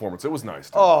make of his performance? It was nice.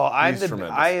 He's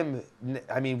tremendous.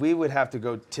 I mean, we would have to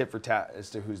go tit for tat as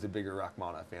to who's the bigger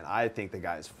Rakhmonov fan. I think the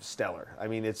guy is stellar. I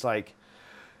mean, it's like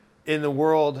in the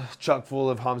world chock full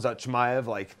of Khamzat Chimaev,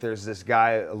 like there's this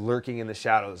guy lurking in the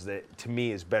shadows that to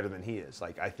me is better than he is.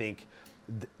 Like I think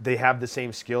they have the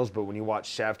same skills, but when you watch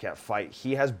Shavkat fight,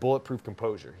 he has bulletproof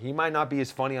composure. He might not be as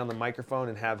funny on the microphone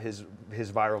and have his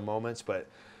viral moments, but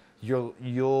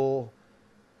Gilbert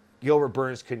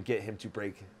Burns couldn't get him to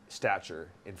break stature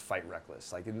and fight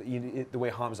reckless. Like the way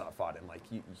Khamzat fought him, like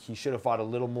he should have fought a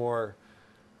little more.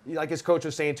 Like his coach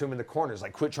was saying to him in the corners,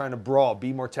 like quit trying to brawl,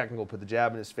 be more technical, put the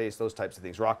jab in his face, those types of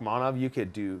things. Rakhmonov, you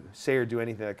could say or do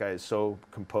anything. That guy is so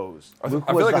composed. Luke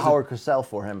was the Howard Cosell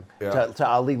for him to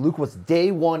Ali. Luke was day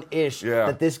one-ish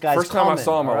that this guy's First time coming, I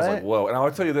saw him, I was right? like, whoa. And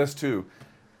I'll tell you this, too.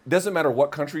 Doesn't matter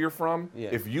what country you're from,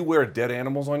 if you wear dead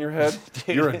animals on your head,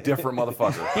 you're a different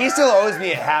motherfucker. He still owes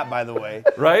me a hat, by the way.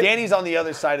 Right? Danny's on the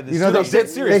other side of the You know, street.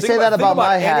 they say that about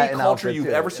my hat any and culture outfit, you've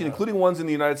too. ever seen, including ones in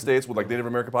the United States with like Native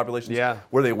American populations, Yeah.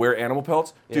 where they wear animal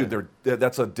pelts. Dude,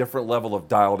 that's a different level of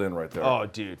dialed in right there. Oh,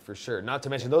 dude, for sure. Not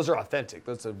to mention those are authentic.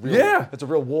 That's a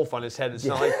real wolf on his head. It's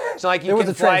not like you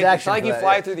can fly. It's not like you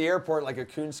fly through the airport like a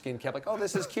coonskin cap. Like, oh,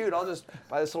 this is cute. I'll just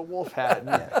buy this little wolf hat.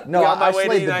 No, on my I way to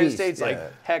the slayed the United beast. States. Yeah. Like,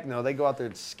 heck no. They go out there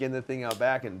and skin the thing out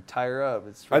back and tie her up.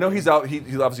 I know he's out.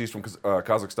 He's obviously from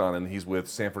Kazakhstan and he's with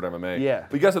Sanford MMA. Yeah.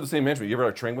 But you guys have the same management. You ever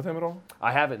train with him at all?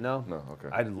 I haven't. No. No. Okay.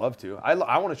 I'd love to.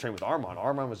 I want to train with Arman.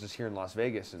 Arman was just here in Las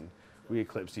Vegas and we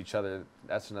eclipsed each other.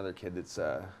 That's another kid that's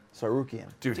Sarukian.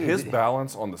 Dude, his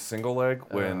balance on the single leg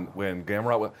when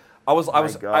Gamrot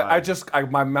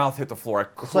my mouth hit the floor. I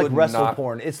could It's like wrestle not.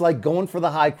 porn. It's like going for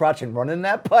the high crotch and running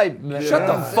that pipe. Man. Shut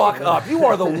the fuck up. You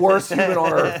are the worst human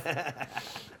on earth.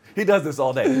 He does this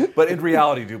all day. But in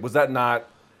reality, dude,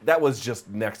 that was just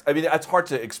next. I mean, it's hard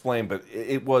to explain, but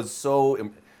it was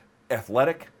so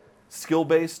athletic,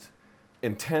 skill-based,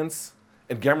 intense.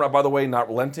 And Gamrot, by the way, not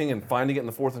relenting and finding it in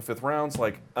the 4th and 5th rounds,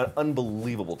 like an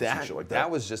unbelievable to see shit like that.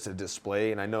 That was just a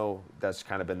display, and I know that's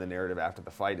kind of been the narrative after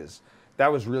the fight is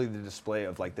that was really the display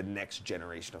of like the next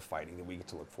generation of fighting that we get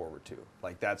to look forward to.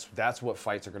 Like that's what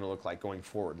fights are going to look like going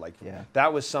forward. Like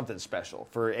that was something special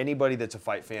for anybody that's a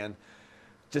fight fan.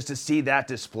 Just to see that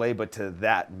display, but to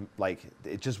that, like,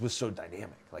 it just was so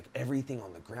dynamic. Like, everything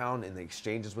on the ground and the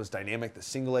exchanges was dynamic. The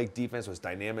single leg defense was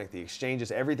dynamic. The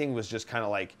exchanges, everything was just kind of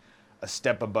like a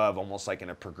step above, almost like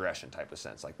in a progression type of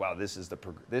sense. Like, wow, this is the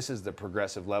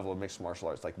progressive level of mixed martial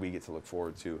arts like we get to look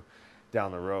forward to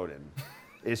down the road. And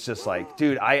it's just like,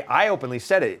 dude, I openly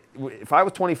said it. If I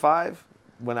was 25,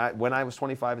 when I was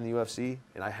 25 in the UFC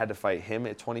and I had to fight him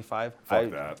at 25,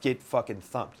 I'd get fucking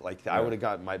thumped. Like I would have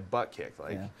gotten my butt kicked.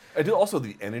 Like, I do also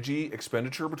the energy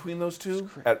expenditure between those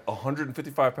two at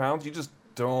 155 pounds. You just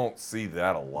don't see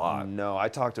that a lot. No, I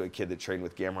talked to a kid that trained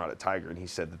with Gamrot at Tiger, and he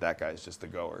said that guy is just the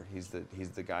goer. He's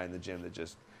the guy in the gym that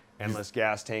just endless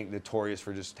gas tank, notorious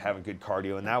for just having good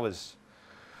cardio, and that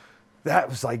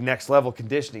was like next level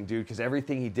conditioning, dude, because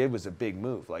everything he did was a big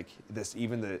move. Like this,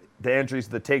 even the entries,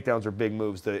 the takedowns are big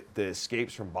moves. The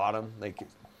escapes from bottom, like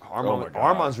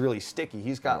Arman's really sticky.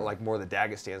 He's got like more the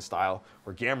Dagestan style,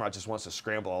 where Gamrot just wants to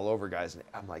scramble all over guys. And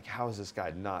I'm like, how is this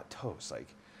guy not toast? Like,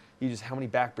 how many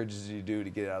back bridges do you do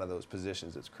to get out of those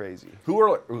positions? It's crazy.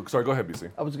 Sorry, go ahead, BC.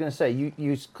 I was going to say,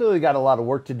 you clearly got a lot of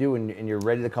work to do, and you're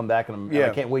ready to come back, and I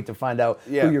can't wait to find out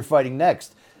who you're fighting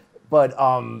next. But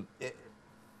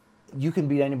you can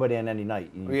beat anybody on any night.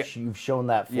 You've shown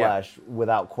that flash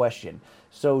without question.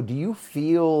 So do you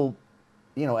feel,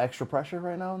 extra pressure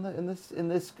right now in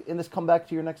this comeback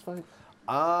to your next fight?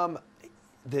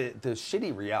 The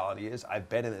shitty reality is I've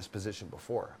been in this position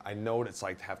before. I know what it's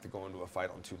like to have to go into a fight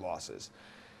on 2 losses.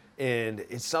 And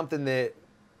it's something that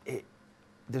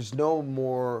there's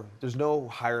no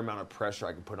higher amount of pressure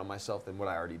I can put on myself than what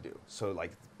I already do. So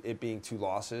like it being 2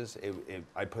 losses,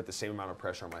 I put the same amount of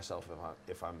pressure on myself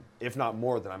if not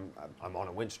more than I'm on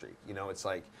a win streak. It's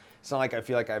not like I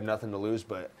feel like I have nothing to lose,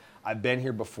 but I've been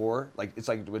here before. Like it's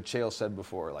like what Chael said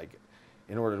before, like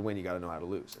in order to win, you got to know how to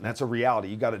luse, and that's a reality.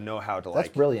 You got to know how to. That's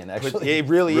brilliant, actually. It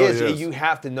really is. You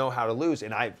have to know how to lose,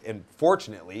 and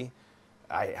fortunately,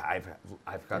 I've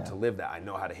got to live that. I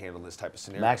know how to handle this type of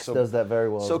scenario. Max does that very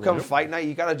well. So come fight night,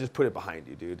 you got to just put it behind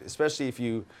you, dude. Especially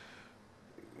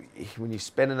when you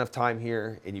spend enough time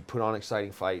here and you put on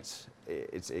exciting fights,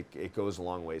 it goes a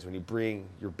long ways when you bring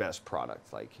your best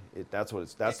product. Like that's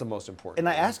the most important. And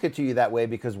I thing. ask it to you that way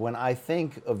because when I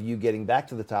think of you getting back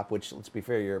to the top, which let's be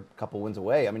fair, you're a couple wins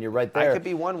away. I mean, you're right there. I could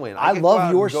be one win. I could go out love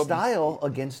and your go style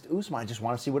against Usman. I just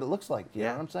want to see what it looks like. You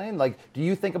know what I'm saying? Like, do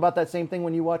you think about that same thing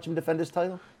when you watch him defend his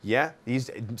title? Yeah,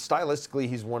 stylistically,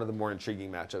 he's one of the more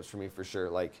intriguing matchups for me for sure.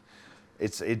 Like,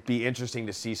 it'd be interesting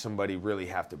to see somebody really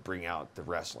have to bring out the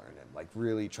wrestler in him, like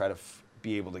really try to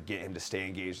be able to get him to stay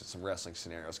engaged in some wrestling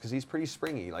scenarios because he's pretty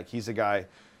springy. Like he's a guy,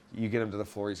 you get him to the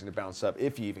floor, he's going to bounce up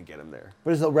if you even get him there.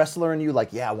 But is the wrestler in you like,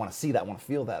 yeah, I want to see that, I want to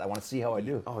feel that, I want to see how I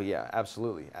do? Oh yeah,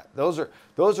 absolutely. Those are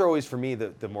always for me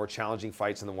the more challenging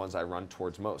fights and the ones I run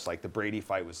towards most. Like the Brady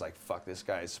fight was like, fuck, this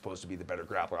guy is supposed to be the better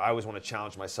grappler. I always want to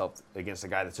challenge myself against a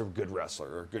guy that's a good wrestler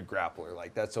or a good grappler.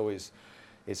 Like that's always,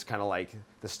 it's kind of like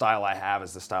the style I have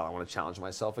is the style I want to challenge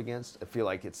myself against. I feel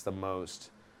like it's the most.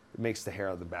 It makes the hair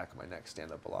on the back of my neck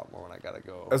stand up a lot more when I gotta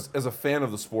go. As a fan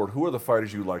of the sport, who are the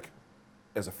fighters you like?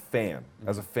 As a fan,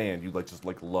 you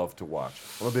like love to watch.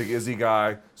 I'm a big Izzy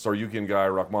guy, Saryukin guy,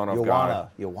 Rachmanov guy.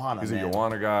 Joanna, He's a man.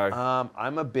 Joanna guy.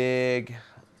 I'm a big.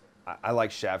 I like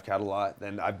Shavkat a lot,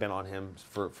 and I've been on him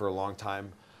for a long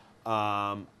time.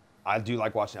 I do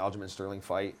like watching Aljamain Sterling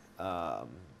fight.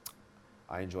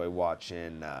 I enjoy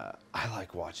watching. I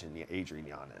like watching Adrian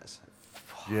Yanez.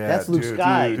 Yeah, That's Luke's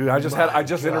guy. Dude, I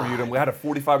just interviewed him. We had a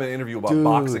 45-minute interview about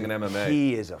boxing and MMA.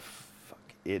 He is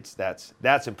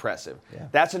that's impressive. Yeah.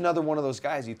 That's another one of those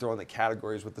guys you throw in the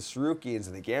categories with the Sarukians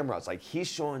and the Gamrots. Like he's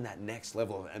showing that next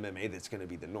level of MMA that's going to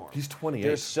be the norm. He's 28.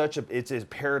 There's it's a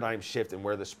paradigm shift in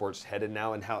where the sport's headed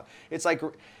now and how it's like.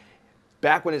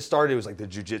 Back when it started, it was like the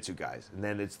jiu-jitsu guys, and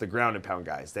then it's the ground and pound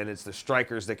guys, then it's the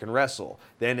strikers that can wrestle,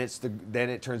 then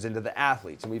it turns into the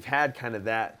athletes, and we've had kind of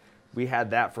that. We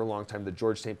had that for a long time. The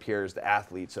George St. Pierre's, the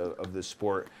athletes of the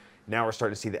sport. Now we're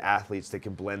starting to see the athletes that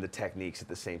can blend the techniques at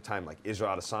the same time, like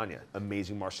Israel Adesanya,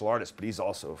 amazing martial artist, but he's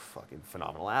also a fucking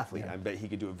phenomenal athlete. Yeah. I bet he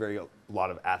could do a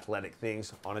lot of athletic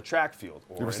things on a track field.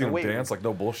 Or you ever seen him dance? Like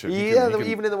no bullshit.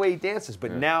 Even in the way he dances.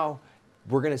 But now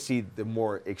we're going to see the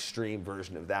more extreme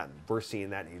version of that. We're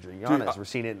seeing that in Adrian Yanez. We're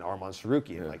seeing it in Arman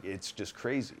Sarukian. Like it's just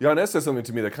crazy. Yanez said something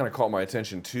to me that kind of caught my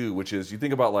attention too, which is you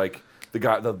think about like the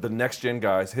guy, the next gen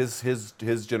guys, his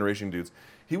generation dudes.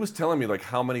 He was telling me like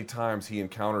how many times he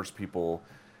encounters people,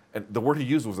 and the word he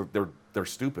used was that they're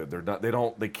stupid.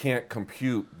 They can't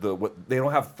compute they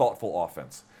don't have thoughtful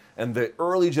offense. And the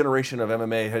early generation of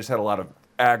MMA has had a lot of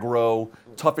aggro,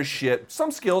 tough as shit,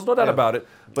 some skills, no doubt about it.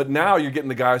 But now you're getting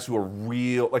the guys who are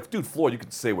real, like dude, Floyd. You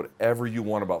can say whatever you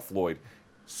want about Floyd.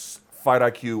 Fight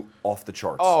IQ off the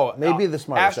charts. Oh, maybe the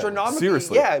smartest. Astronomically,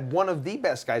 seriously. Yeah, one of the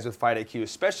best guys with fight IQ,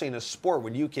 especially in a sport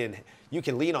when you can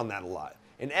lean on that a lot.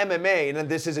 In MMA, and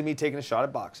this isn't me taking a shot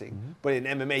at boxing, but in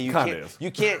MMA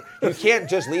you can't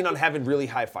just lean on having really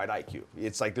high fight IQ.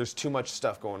 It's like there's too much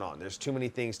stuff going on. There's too many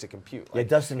things to compute. Like,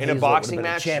 Dustin in a Hazel boxing would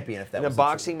have been match, a champion if that in a wasn't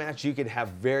boxing true. match, you could have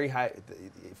very high.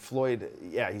 Floyd,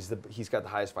 yeah, he's got the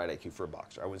highest fight IQ for a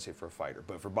boxer. I wouldn't say for a fighter,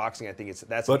 but for boxing, I think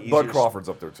that's. But Bud Crawford's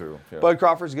up there too. Yeah. Bud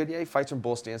Crawford's good. Yeah, he fights from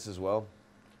bull stance as well.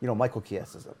 You know, Michael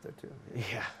Chiesa's up there too.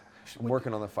 Yeah. I'm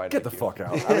working on the fight. Get the fuck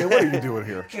out. I mean, what are you doing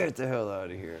here? Get the hell out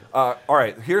of here. All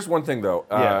right, here's one thing, though.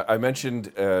 I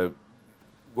mentioned,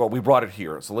 well, we brought it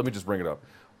here, so let me just bring it up.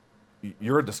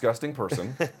 You're a disgusting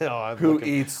person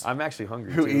I'm actually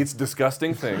hungry, who too. eats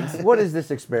disgusting things. What is this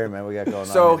experiment we got going on?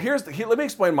 So here? let me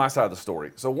explain my side of the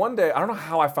story. So one day, I don't know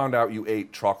how I found out you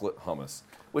ate chocolate hummus,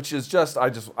 which is just,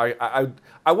 I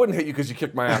wouldn't hit you because you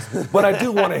kicked my ass, but I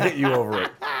do want to hit you over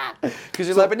it. Because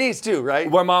you're Lebanese too, right?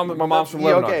 My mom's from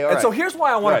Lebanon. Okay, all and right. so here's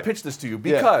why I want to pitch this to you,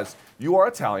 because you are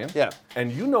Italian, Yeah.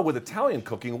 and you know with Italian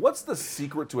cooking, what's the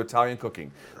secret to Italian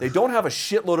cooking? They don't have a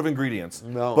shitload of ingredients,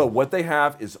 but what they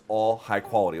have is all high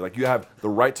quality. Like you have the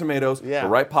right tomatoes, the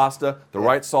right pasta, the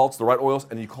right salts, the right oils,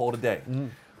 and you call it a day.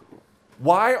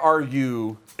 Why are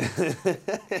you,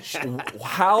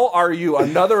 how are you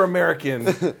another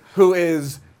American who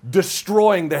is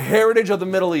destroying the heritage of the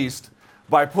Middle East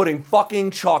by putting fucking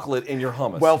chocolate in your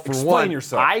hummus? Well, for Explain one,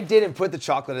 yourself. I didn't put the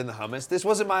chocolate in the hummus. This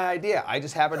wasn't my idea. I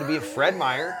just happened to be at Fred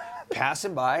Meyer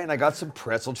passing by, and I got some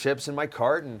pretzel chips in my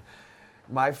cart, and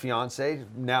my fiance,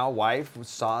 now wife,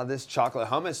 saw this chocolate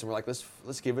hummus, and we're like,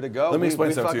 let's give it a go. Let me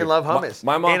explain something to you. We fucking love hummus.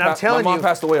 My mom, and my mom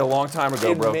passed away a long time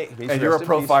ago, bro. And you're a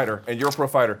pro fighter.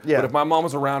 Yeah. But if my mom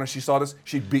was around and she saw this,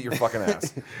 she'd beat your fucking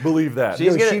ass. Believe that.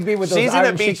 She's gonna with those she's gonna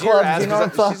Iron beat Sheik your clubs, ass. you know what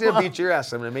I'm talking She's gonna beat your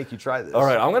ass. I'm gonna make you try this. All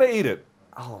right, I'm gonna eat it.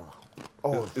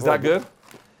 Oh, Is that good?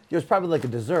 It was probably like a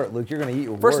dessert, Luke. You're going to eat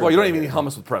your First of all, you don't even eat eat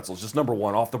hummus with pretzels. Just number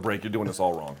one, off the break, you're doing this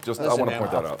all wrong. Just I want to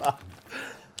point that out.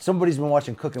 Somebody's been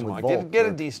watching Cooking with Volk. Get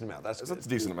a decent amount. That's a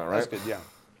decent amount, right? That's good, yeah.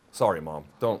 Sorry, Mom.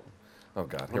 Don't. Oh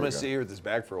God. I'm gonna sit here with this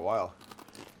bag for a while.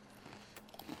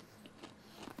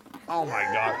 Oh my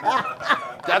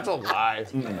God, that's a lie.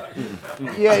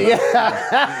 Yeah.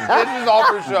 This is all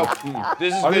for show.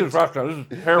 This is good. This is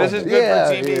terrible. This is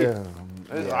good for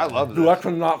TV. I love this. Dude, I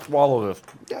cannot swallow this.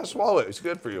 Yeah, swallow it. It's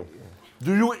good for you.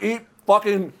 Do you eat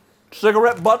fucking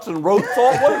cigarette butts and road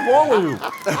salt? What is wrong with you?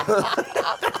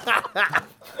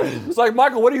 It's like,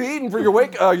 Michael, what are you eating for your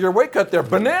weight cut there?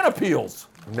 Banana peels.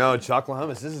 No, chocolate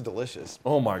hummus. This is delicious.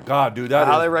 Oh my God, dude, I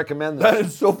highly recommend this. That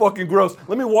is so fucking gross.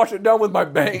 Let me wash it down with my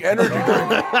Bang energy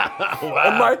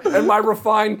drink and my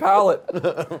refined palate.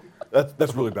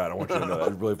 That's really bad. I want you to know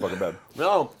that. It's really fucking bad.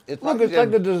 No, it's Look, it's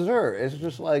like a dessert. It's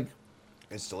just like.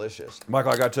 It's delicious.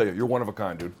 Michael, I gotta tell you, you're one of a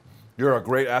kind, dude. You're a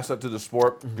great asset to the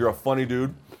sport. You're a funny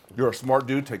dude. You're a smart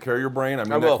dude. Take care of your brain. I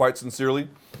mean that quite sincerely.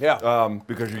 Yeah.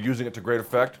 Because you're using it to great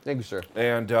effect. Thank you, sir.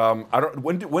 And I don't.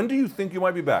 When do you think you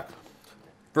might be back?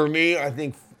 For me, I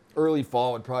think early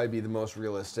fall would probably be the most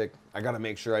realistic. I got to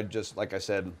make sure like I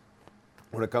said,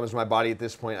 when it comes to my body at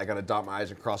this point, I got to dot my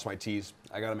I's and cross my T's.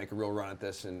 I got to make a real run at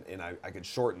this, and I could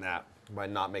shorten that by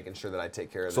not making sure that I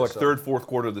take care of So this. like third, fourth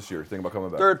quarter of this year, think about coming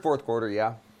back? Third, fourth quarter,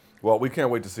 yeah. Well, we can't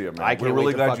wait to see it, man. I can't We're really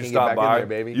wait to glad fucking you get stopped back in by. there,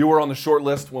 baby. You were on the short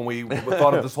list when we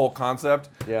thought of this whole concept.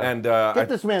 Yeah. And Get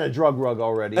this man a drug rug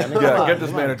already. I mean, get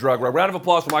this man a drug rug. Round of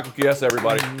applause for Michael Chiesa,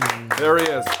 everybody. There he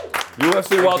is.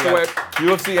 UFC welterweight,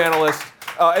 UFC analyst.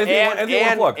 Anything you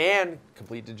want to plug? And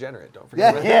complete degenerate, don't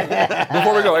forget.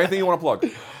 Before we go, anything you want to plug?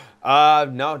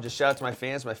 No, just shout out to my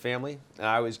fans, my family. And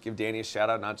I always give Danny a shout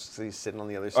out, not just because he's sitting on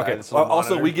the other side Okay. of this little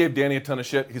Also, monitor. we gave Danny a ton of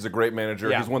shit. He's a great manager.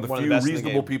 Yeah, He's one of the one of few the best in the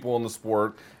reasonable game. people in the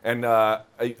sport. And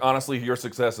honestly, your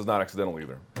success is not accidental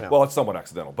either. Yeah. Well, it's somewhat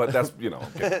accidental, but that's,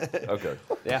 okay. Okay.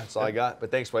 Yeah, that's all I got.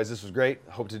 But thanks, boys. This was great.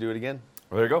 Hope to do it again.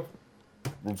 Well, there you go.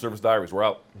 Room Service Diaries. We're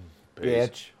out.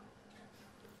 bitch.